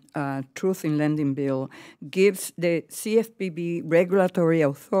legislation, Truth in Lending Bill, gives the CFPB regulatory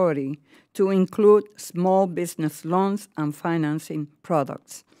authority to include small business loans and financing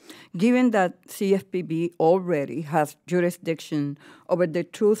products. Given that CFPB already has jurisdiction over the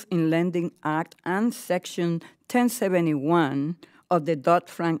Truth in Lending Act and Section 1071 of the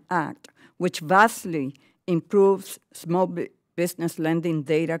Dodd-Frank Act, which vastly improves small business lending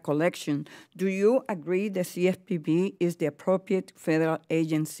data collection, do you agree the CFPB is the appropriate federal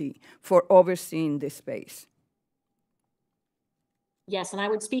agency for overseeing this space? Yes, and I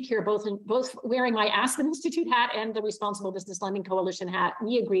would speak here both wearing my Aspen Institute hat and the Responsible Business Lending Coalition hat.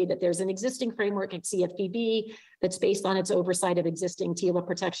 We agree that there's an existing framework at CFPB that's based on its oversight of existing TILA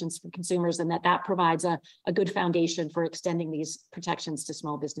protections for consumers, and that provides a good foundation for extending these protections to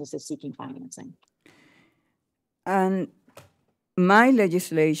small businesses seeking financing. And my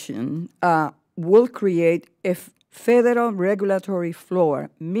legislation will create a federal regulatory floor,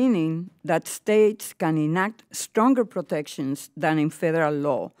 meaning that states can enact stronger protections than in federal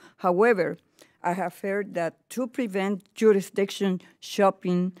law. However, I have heard that to prevent jurisdiction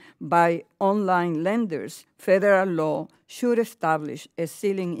shopping by online lenders, federal law should establish a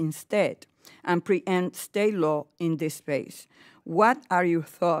ceiling instead and preempt state law in this space. What are your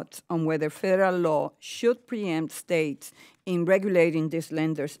thoughts on whether federal law should preempt states in regulating these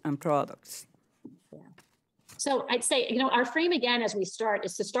lenders and products? So I'd say, our frame again, as we start,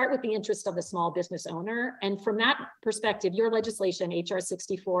 is to start with the interest of the small business owner. And from that perspective, your legislation, HR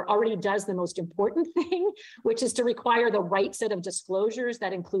 64, already does the most important thing, which is to require the right set of disclosures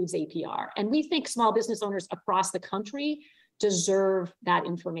that includes APR. And we think small business owners across the country deserve that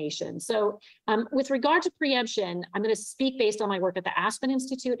information. So with regard to preemption, I'm going to speak based on my work at the Aspen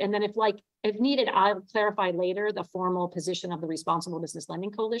Institute. And then if needed, I'll clarify later the formal position of the Responsible Business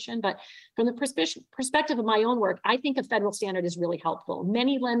Lending Coalition. But from the perspective of my own work, I think a federal standard is really helpful.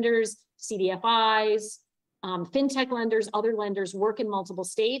 Many lenders, CDFIs, Fintech lenders, other lenders work in multiple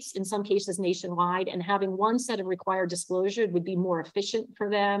states, in some cases nationwide, and having one set of required disclosure would be more efficient for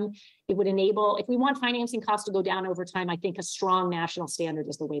them. It would enable, if we want financing costs to go down over time, I think a strong national standard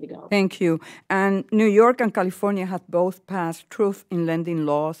is the way to go. Thank you. And New York and California have both passed truth in lending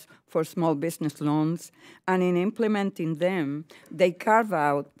laws for small business loans, and in implementing them, they carve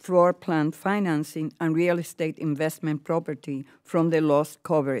out floor plan financing and real estate investment property from the loss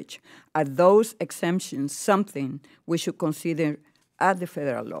coverage. Are those exemptions something we should consider at the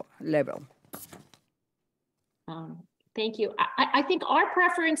federal law level? Thank you. I think our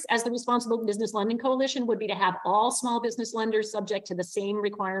preference as the Responsible Business Lending Coalition would be to have all small business lenders subject to the same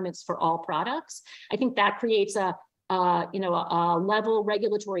requirements for all products. I think that creates a level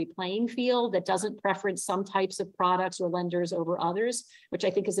regulatory playing field that doesn't preference some types of products or lenders over others, which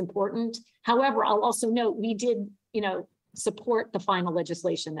I think is important. However, I'll also note we did, support the final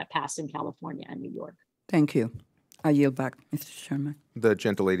legislation that passed in California and New York. Thank you. I yield back, Mr. Chairman. The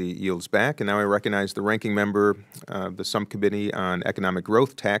gentlelady yields back, and now I recognize the ranking member of the Subcommittee on Economic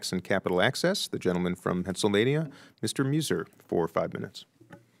Growth, Tax, and Capital Access, the gentleman from Pennsylvania, Mr. Muser, for 5 minutes.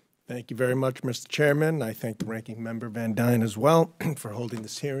 Thank you very much, Mr. Chairman. I thank the ranking member Van Dyne as well for holding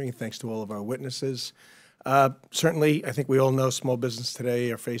this hearing. Thanks to all of our witnesses. Certainly, I think we all know small business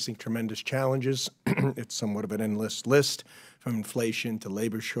today are facing tremendous challenges. It's somewhat of an endless list, from inflation to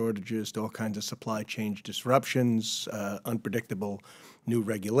labor shortages to all kinds of supply chain disruptions, unpredictable new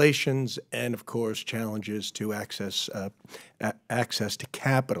regulations, and of course, challenges to access to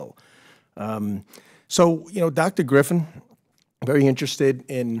capital. So, Dr. Griffin, very interested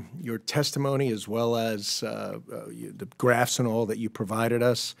in your testimony as well as the graphs and all that you provided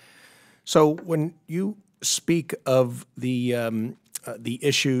us. So when you speak of the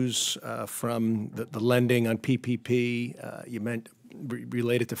issues from the lending on PPP, you meant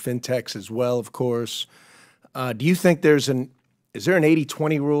related to fintechs as well, of course. Do you think is there an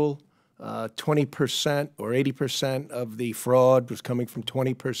 80-20 rule? 20% or 80% of the fraud was coming from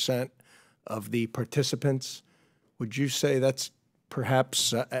 20% of the participants? Would you say that's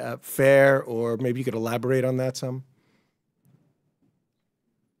perhaps fair, or maybe you could elaborate on that some?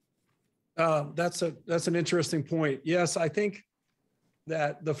 That's an interesting point. Yes, I think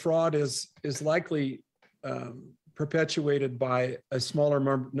that the fraud is likely perpetuated by a smaller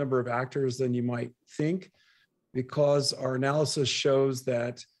number of actors than you might think, because our analysis shows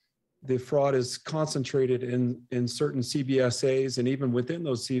that the fraud is concentrated in certain CBSAs, and even within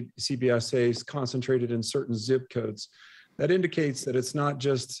those CBSAs, concentrated in certain zip codes. That indicates that it's not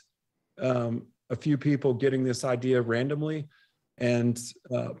just a few people getting this idea randomly and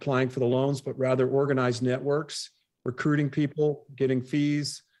applying for the loans, but rather organized networks, recruiting people, getting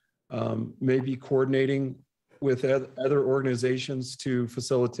fees, maybe coordinating with other organizations to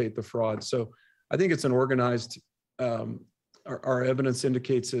facilitate the fraud. So I think it's an organized, our evidence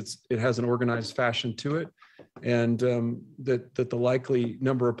indicates it has an organized fashion to it, and that the likely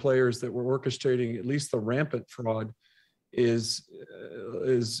number of players that were orchestrating at least the rampant fraud is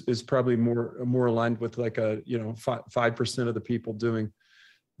probably more aligned with like 5% of the people doing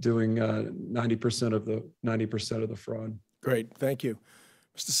 90% of the fraud. Great, thank you,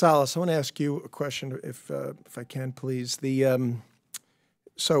 Mr. Salas. I want to ask you a question, if I can, please.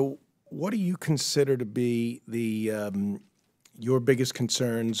 So, what do you consider to be your biggest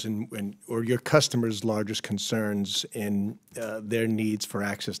concerns or your customers' largest concerns in their needs for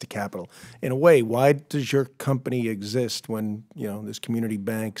access to capital? In a way, why does your company exist when there's community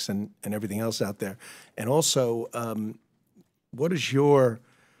banks and everything else out there? And also, what is your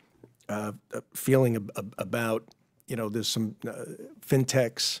feeling about there's some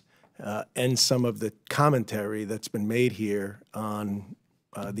fintechs and some of the commentary that's been made here on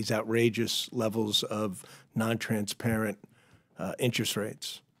these outrageous levels of non-transparent interest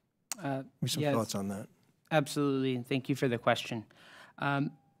rates? Give me some thoughts on that. Absolutely, and thank you for the question.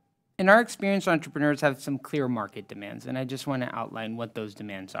 In our experience, entrepreneurs have some clear market demands, and I just want to outline what those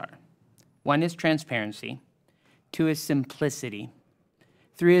demands are. 1 is transparency, 2 is simplicity,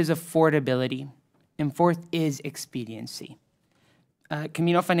 3 is affordability, and 4th is expediency.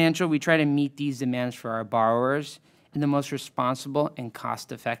 Camino Financial, we try to meet these demands for our borrowers in the most responsible and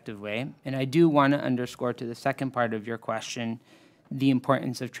cost-effective way. And I do want to underscore to the second part of your question, the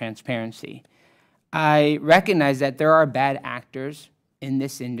importance of transparency. I recognize that there are bad actors in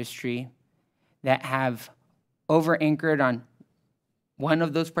this industry that have over-anchored on one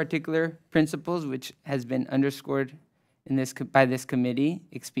of those particular principles, which has been underscored by this committee,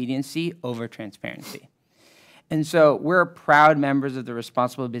 expediency over transparency. And so we're proud members of the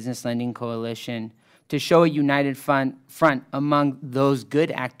Responsible Business Lending Coalition to show a united front among those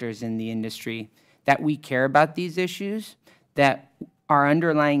good actors in the industry that we care about these issues, that our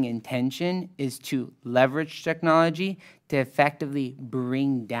underlying intention is to leverage technology to effectively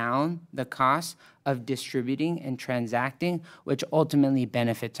bring down the cost of distributing and transacting, which ultimately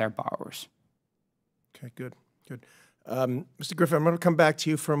benefits our borrowers. Okay, good. Mr. Griffin, I'm going to come back to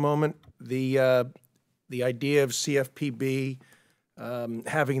you for a moment. The idea of CFPB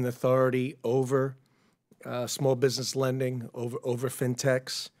having an authority over small business lending, over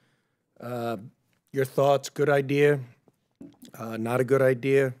fintechs. Your thoughts? Good idea? Not a good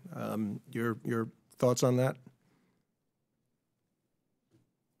idea? Your thoughts on that?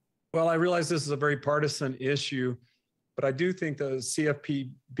 Well, I realize this is a very partisan issue, but I do think the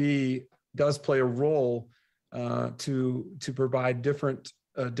CFPB does play a role to provide different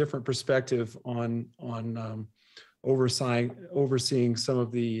perspective on overseeing some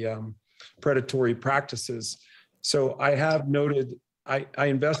of the predatory practices. So I have noted, I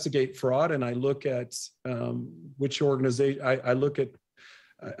investigate fraud and I look at which organization,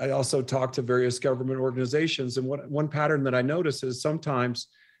 I also talk to various government organizations. And one pattern that I notice is sometimes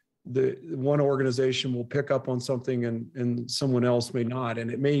the one organization will pick up on something and someone else may not.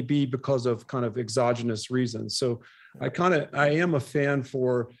 And it may be because of kind of exogenous reasons. So I am a fan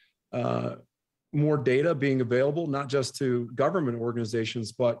for more data being available, not just to government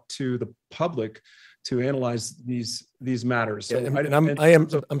organizations, but to the public to analyze these matters. So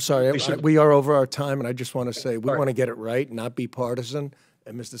I'm sorry, we are over our time, and I just want to say we want to get it right, not be partisan.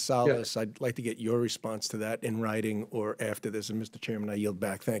 And Mr. Salas, I'd like to get your response to that in writing or after this. And Mr. Chairman, I yield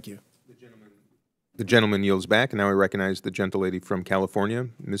back. Thank you. The gentleman yields back, and now I recognize the gentlelady from California,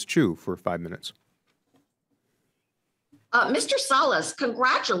 Ms. Chu, for 5 minutes. Mr. Salas,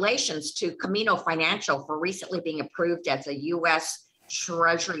 congratulations to Camino Financial for recently being approved as a U.S.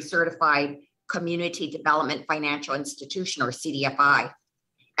 Treasury certified Community Development Financial Institution, or CDFI.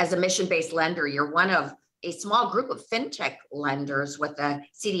 As a mission-based lender, you're one of a small group of fintech lenders with a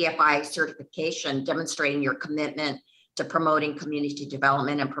CDFI certification, demonstrating your commitment to promoting community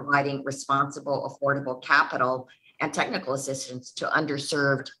development and providing responsible, affordable capital and technical assistance to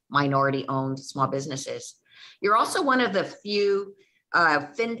underserved, minority-owned small businesses. You're also one of the few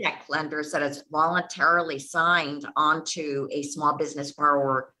fintech lenders that has voluntarily signed onto a small business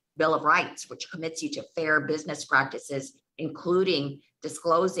borrower Bill of Rights, which commits you to fair business practices, including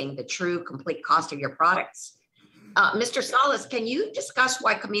disclosing the true complete cost of your products. Mr. Salas, can you discuss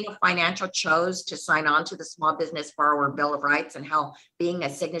why Camino Financial chose to sign on to the Small Business Borrower Bill of Rights and how being a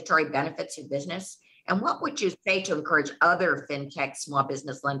signatory benefits your business? And what would you say to encourage other fintech small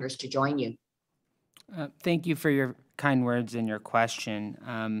business lenders to join you? Thank you for your kind words and your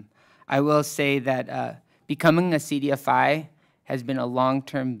question. I will say that becoming a CDFI has been a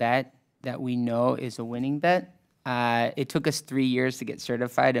long-term bet that we know is a winning bet. It took us 3 years to get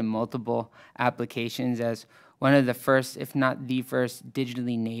certified in multiple applications as one of the first, if not the first,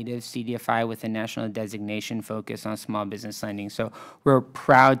 digitally native CDFI with a national designation focus on small business lending. So we're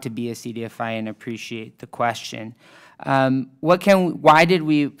proud to be a CDFI and appreciate the question. Why did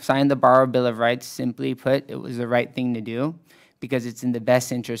we sign the Borrower Bill of Rights? Simply put, it was the right thing to do because it's in the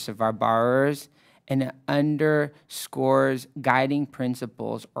best interest of our borrowers, and it underscores guiding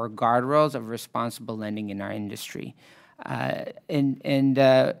principles or guardrails of responsible lending in our industry.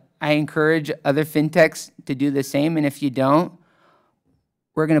 I encourage other fintechs to do the same, and if you don't,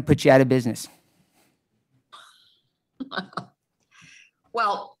 we're going to put you out of business.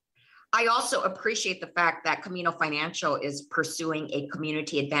 Well, I also appreciate the fact that Camino Financial is pursuing a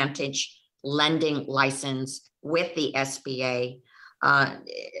community advantage lending license with the SBA.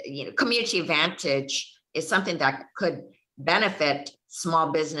 Community advantage is something that could benefit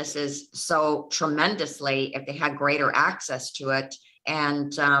small businesses so tremendously if they had greater access to it.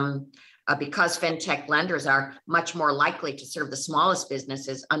 And because fintech lenders are much more likely to serve the smallest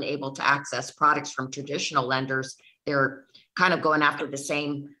businesses unable to access products from traditional lenders, they're kind of going after the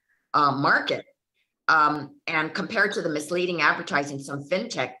same market. And compared to the misleading advertising some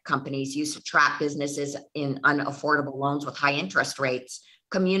fintech companies use to trap businesses in unaffordable loans with high interest rates,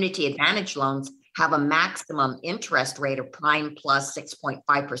 community advantage loans have a maximum interest rate of prime plus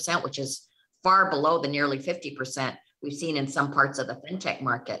 6.5%, which is far below the nearly 50% we've seen in some parts of the fintech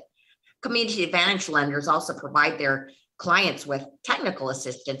market. Community advantage lenders also provide their clients with technical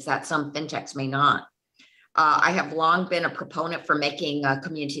assistance that some fintechs may not. I have long been a proponent for making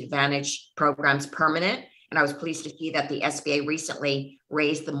community advantage programs permanent, and I was pleased to see that the SBA recently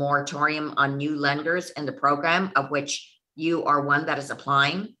raised the moratorium on new lenders in the program, of which you are one that is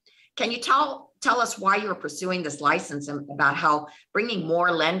applying. Can you tell us why you're pursuing this license and about how bringing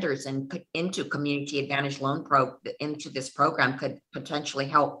more lenders into community advantage into this program could potentially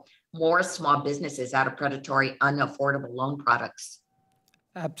help more small businesses out of predatory, unaffordable loan products?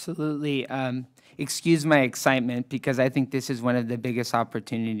 Absolutely. Excuse my excitement because I think this is one of the biggest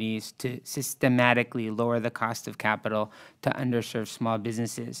opportunities to systematically lower the cost of capital to underserved small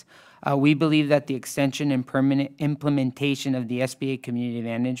businesses. We believe that the extension and permanent implementation of the SBA Community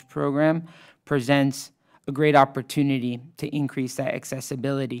Advantage Program presents a great opportunity to increase that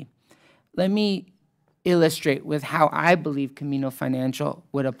accessibility. Let me illustrate with how I believe Camino Financial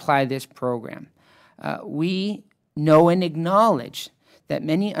would apply this program. We know and acknowledge that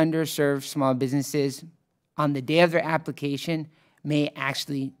many underserved small businesses on the day of their application may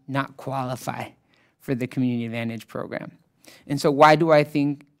actually not qualify for the Community Advantage Program. And so why do I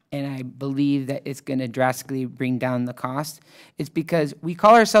think and I believe that it's going to drastically bring down the cost? It's because we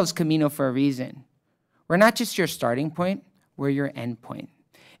call ourselves Camino for a reason. We're not just your starting point, we're your end point.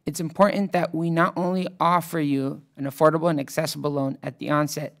 It's important that we not only offer you an affordable and accessible loan at the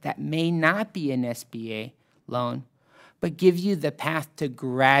onset that may not be an SBA loan, but give you the path to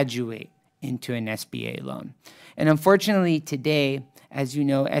graduate into an SBA loan. And unfortunately today, as you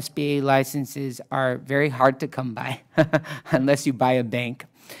know, SBA licenses are very hard to come by unless you buy a bank.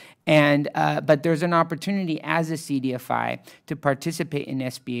 And but there's an opportunity as a CDFI to participate in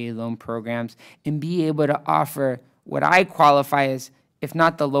SBA loan programs and be able to offer what I qualify as, if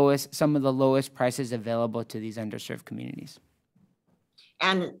not the lowest, some of the lowest prices available to these underserved communities.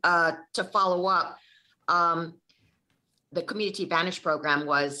 And to follow up, the Community Advantage Program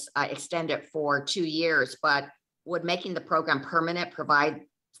was extended for 2 years, but would making the program permanent provide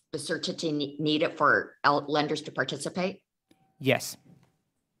the certainty needed for lenders to participate? Yes.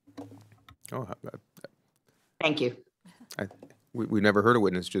 Oh, Thank you. we never heard a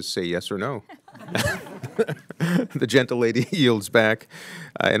witness just say yes or no. The gentle lady yields back.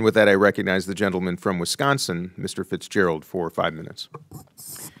 And with that, I recognize the gentleman from Wisconsin, Mr. Fitzgerald, for 5 minutes.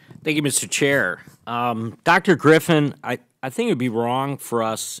 Thank you, Mr. Chair. Dr. Griffin, I think it would be wrong for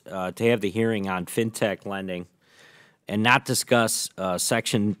us to have the hearing on fintech lending and not discuss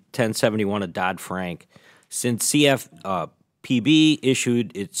Section 1071 of Dodd-Frank. Since CFPB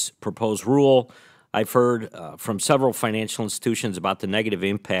issued its proposed rule, I've heard from several financial institutions about the negative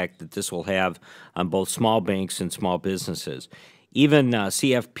impact that this will have on both small banks and small businesses. Even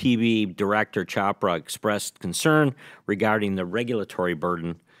CFPB Director Chopra expressed concern regarding the regulatory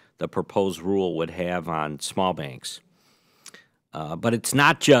burden the proposed rule would have on small banks. But it's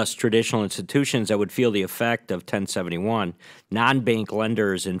not just traditional institutions that would feel the effect of 1071. Non-bank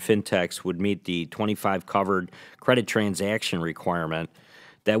lenders and fintechs would meet the 25 covered credit transaction requirement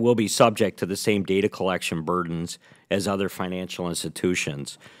that will be subject to the same data collection burdens as other financial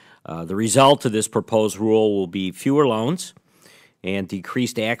institutions. The result of this proposed rule will be fewer loans and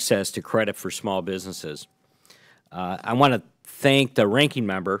decreased access to credit for small businesses. I want to thank the ranking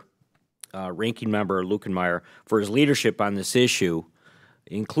member Lukenmeyer, for his leadership on this issue,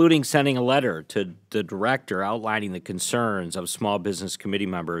 including sending a letter to the director outlining the concerns of small business committee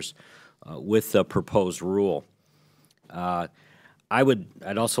members with the proposed rule.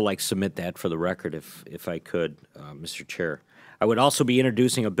 I'd also like to submit that for the record if I could, Mr. Chair. I would also be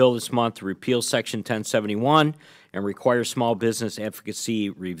introducing a bill this month to repeal Section 1071 and require small business advocacy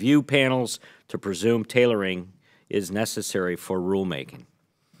review panels to presume tailoring is necessary for rulemaking.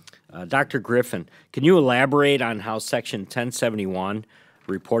 Dr. Griffin, can you elaborate on how Section 1071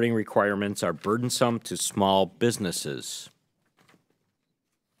 reporting requirements are burdensome to small businesses?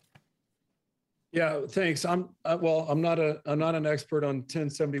 Yeah, thanks. I'm not an expert on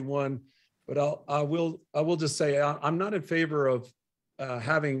 1071, but I will just say I'm not in favor of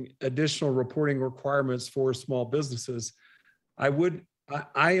having additional reporting requirements for small businesses. I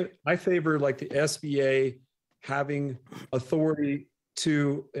favor like the SBA having authority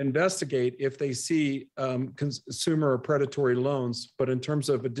to investigate if they see consumer or predatory loans, but in terms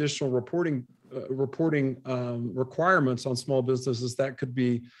of additional reporting requirements on small businesses, that could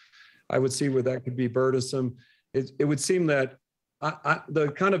be, I would see where that could be burdensome. It would seem that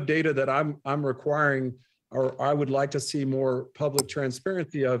the kind of data that I'm requiring, or I would like to see more public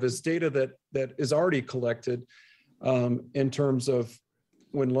transparency of, is data that is already collected in terms of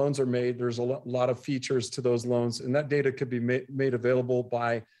when loans are made. There's a lot of features to those loans, and that data could be made available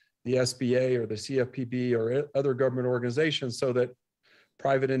by the SBA or the CFPB or other government organizations so that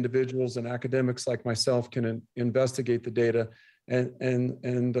private individuals and academics like myself can investigate the data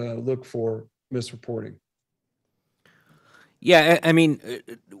and look for misreporting. Yeah, I mean,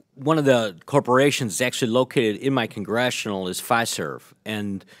 one of the corporations actually located in my congressional is Fiserv,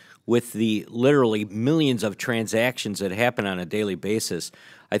 and with the literally millions of transactions that happen on a daily basis,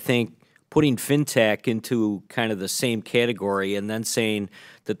 I think putting fintech into kind of the same category and then saying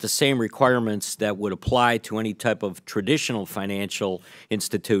that the same requirements that would apply to any type of traditional financial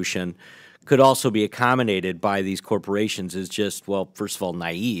institution could also be accommodated by these corporations is just, well, first of all,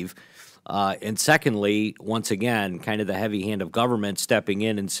 naive. And secondly, once again, kind of the heavy hand of government stepping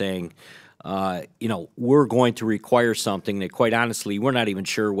in and saying, you know, we're going to require something that, quite honestly, we're not even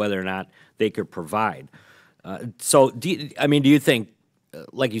sure whether or not they could provide. So, do you think,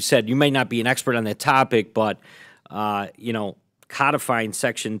 like you said, you may not be an expert on that topic, but, you know, codifying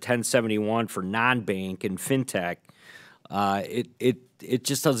Section 1071 for non-bank and fintech, it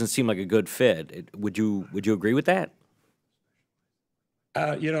just doesn't seem like a good fit. Would you agree with that?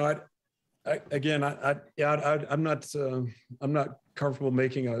 You know, I'm not comfortable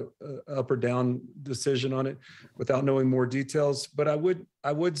making a up or down decision on it without knowing more details. But I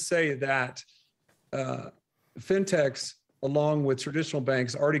would say that fintechs along with traditional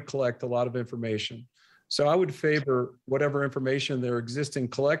banks, already collect a lot of information. So I would favor whatever information they're existing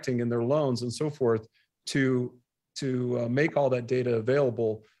collecting in their loans and so forth to make all that data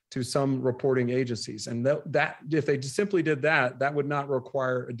available to some reporting agencies. And that if they simply did that, that would not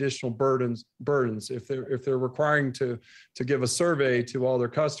require additional burdens. If they're requiring to give a survey to all their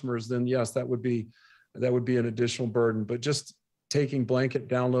customers, then yes, that would be an additional burden. But just taking blanket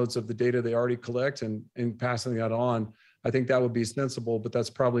downloads of the data they already collect and passing that on, I think that would be sensible, but that's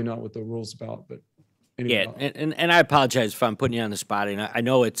probably not what the rule's about. But anyway. Yeah, and I apologize if I'm putting you on the spot, and I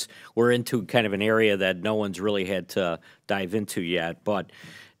know we're into kind of an area that no one's really had to dive into yet. But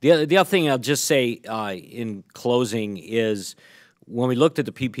the other thing I'll just say in closing is when we looked at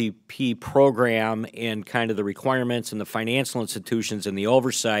the PPP program and kind of the requirements and the financial institutions and the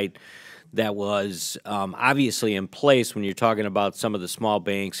oversight that was obviously in place when you're talking about some of the small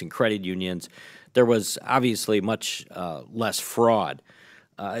banks and credit unions, there was obviously much less fraud.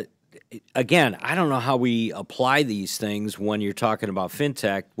 Again, I don't know how we apply these things when you're talking about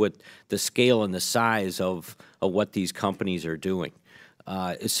fintech with the scale and the size of what these companies are doing.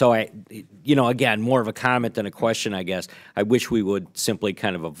 So again, more of a comment than a question, I guess. I wish we would simply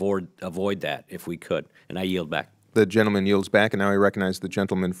kind of avoid that if we could, and I yield back. The gentleman yields back, and now I recognize the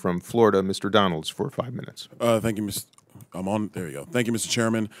gentleman from Florida, Mr. Donalds, for 5 minutes. Thank you, I'm on. There you go. Thank you, Mr.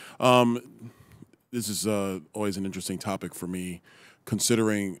 Chairman. This is always an interesting topic for me,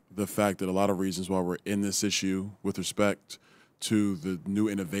 considering the fact that a lot of reasons why we're in this issue with respect to the new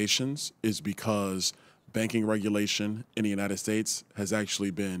innovations is because banking regulation in the United States has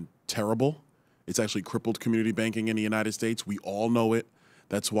actually been terrible. It's actually crippled community banking in the United States. We all know it.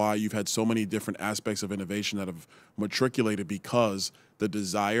 That's why you've had so many different aspects of innovation that have matriculated, because the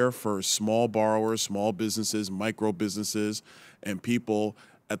desire for small borrowers, small businesses, micro businesses, and people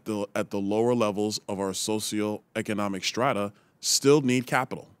at the lower levels of our socioeconomic strata still need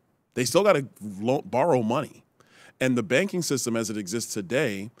capital. They still got to borrow money. And the banking system as it exists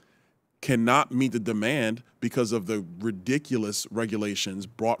today cannot meet the demand because of the ridiculous regulations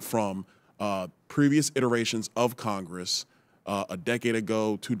brought from previous iterations of Congress a decade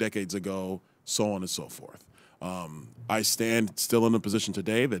ago, 2 decades ago, so on and so forth. I stand still in the position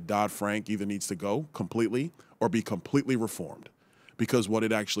today that Dodd-Frank either needs to go completely or be completely reformed, because what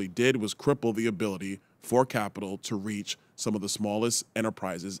it actually did was cripple the ability for capital to reach some of the smallest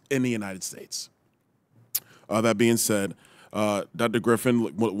enterprises in the United States. That being said, Dr.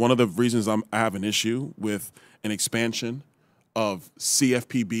 Griffin, one of the reasons I have an issue with an expansion of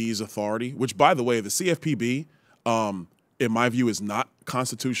CFPB's authority, which, by the way, the CFPB, in my view, is not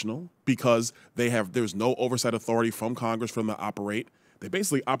constitutional because there's no oversight authority from Congress for them to operate. They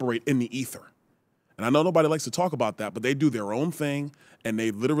basically operate in the ether. And I know nobody likes to talk about that, but they do their own thing, and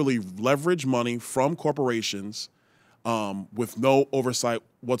they literally leverage money from corporations with no oversight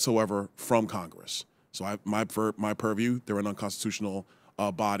whatsoever from Congress. So my purview, they're an unconstitutional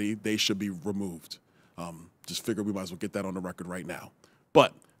body. They should be removed. Just figure we might as well get that on the record right now.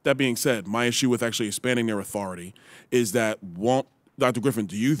 But that being said, my issue with actually expanding their authority is that, Dr. Griffin,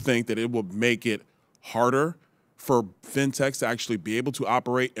 do you think that it will make it harder for fintechs to actually be able to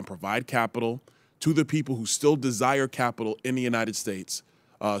operate and provide capital to the people who still desire capital in the United States,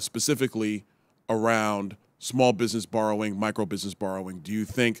 specifically around small business borrowing, micro business borrowing? Do you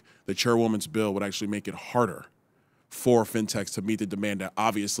think the chairwoman's bill would actually make it harder for fintechs to meet the demand that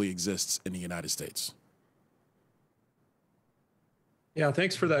obviously exists in the United States? Yeah,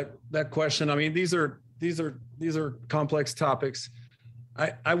 thanks for that question. I mean, these are complex topics.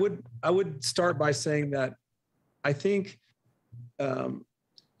 I would start by saying that I think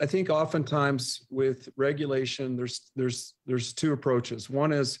oftentimes with regulation, there's two approaches.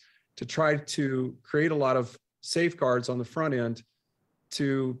 One is to try to create a lot of safeguards on the front end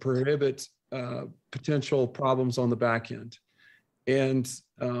to prohibit potential problems on the back end. And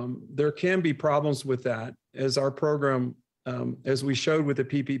there can be problems with that. As our program, as we showed with the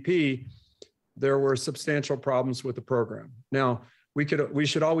PPP, there were substantial problems with the program. Now, we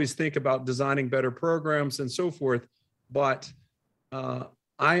should always think about designing better programs and so forth, but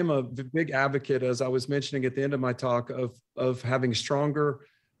I am a big advocate, as I was mentioning at the end of my talk, of having stronger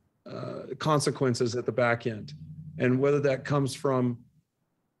consequences at the back end. And whether that comes from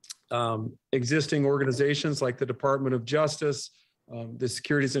existing organizations like the Department of Justice, the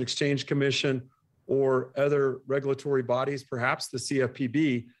Securities and Exchange Commission, or other regulatory bodies, perhaps the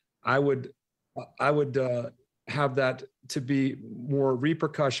CFPB, I would have that to be more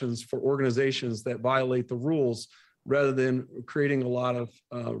repercussions for organizations that violate the rules, rather than creating a lot of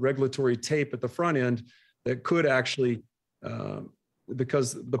regulatory tape at the front end that could actually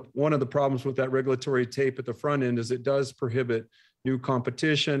because one of the problems with that regulatory tape at the front end is it does prohibit new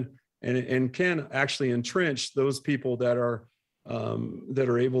competition and can actually entrench those people that are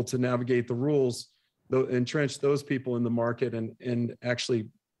able to navigate the rules, entrench those people in the market and actually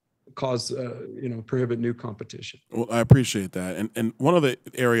cause, prohibit new competition. Well, I appreciate that. And one of the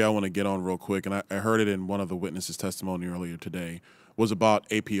area I want to get on real quick, and I heard it in one of the witnesses' testimony earlier today, was about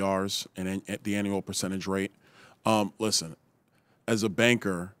APRs and the annual percentage rate. Listen, as a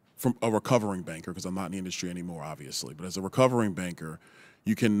banker, from a recovering banker, because I'm not in the industry anymore, obviously, but as a recovering banker,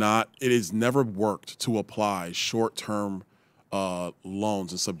 you cannot, it has never worked to apply short-term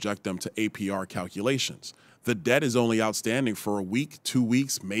loans and subject them to APR calculations. The debt is only outstanding for a week, 2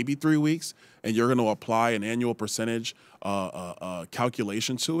 weeks, maybe 3 weeks, and you're going to apply an annual percentage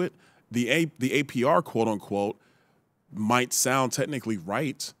calculation to it. The APR, quote unquote, might sound technically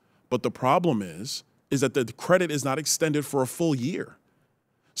right, but the problem is that the credit is not extended for a full year.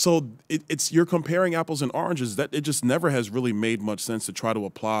 So you're comparing apples and oranges. That it just never has really made much sense to try to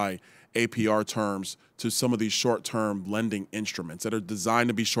apply APR terms to some of these short-term lending instruments that are designed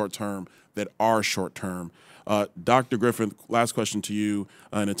to be short-term, that are short-term. Dr. Griffin, last question to you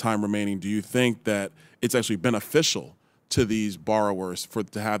in the time remaining. Do you think that it's actually beneficial to these borrowers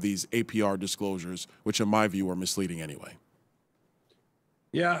to have these APR disclosures, which in my view are misleading anyway?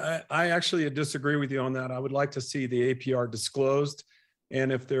 Yeah, I actually disagree with you on that. I would like to see the APR disclosed.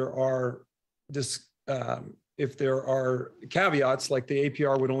 And if there are caveats, like the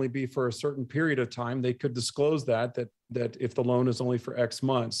APR would only be for a certain period of time, they could disclose that if the loan is only for X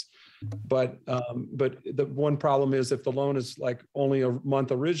months. But the one problem is if the loan is like only a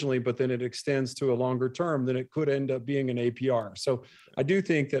month originally, but then it extends to a longer term, then it could end up being an APR. So I do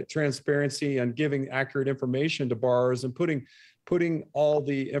think that transparency and giving accurate information to borrowers and putting all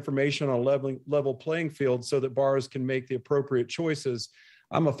the information on a level playing field so that borrowers can make the appropriate choices.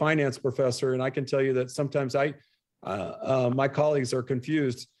 I'm a finance professor, and I can tell you that sometimes my colleagues are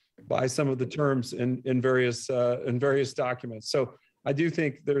confused by some of the terms in various documents. So I do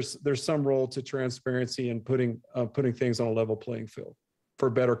think there's some role to transparency and putting things on a level playing field for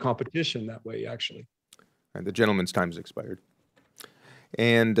better competition that way, actually. And the gentleman's time has expired.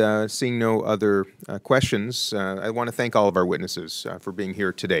 And seeing no other questions, I want to thank all of our witnesses for being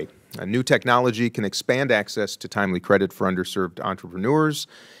here today. New technology can expand access to timely credit for underserved entrepreneurs,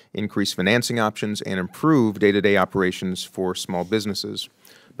 increase financing options, and improve day-to-day operations for small businesses.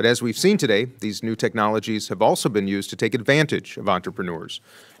 But as we've seen today, these new technologies have also been used to take advantage of entrepreneurs.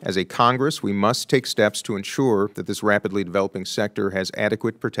 As a Congress, we must take steps to ensure that this rapidly developing sector has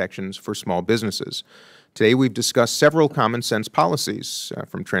adequate protections for small businesses. Today, we've discussed several common sense policies,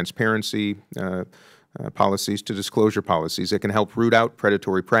 from transparency policies to disclosure policies that can help root out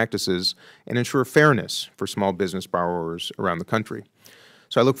predatory practices and ensure fairness for small business borrowers around the country.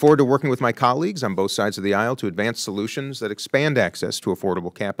 So I look forward to working with my colleagues on both sides of the aisle to advance solutions that expand access to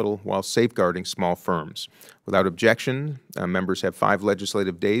affordable capital while safeguarding small firms. Without objection, members have 5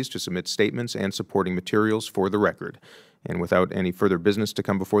 legislative days to submit statements and supporting materials for the record. And without any further business to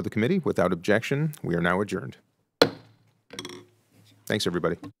come before the committee, without objection, we are now adjourned. Thanks,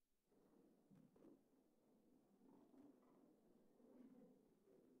 everybody.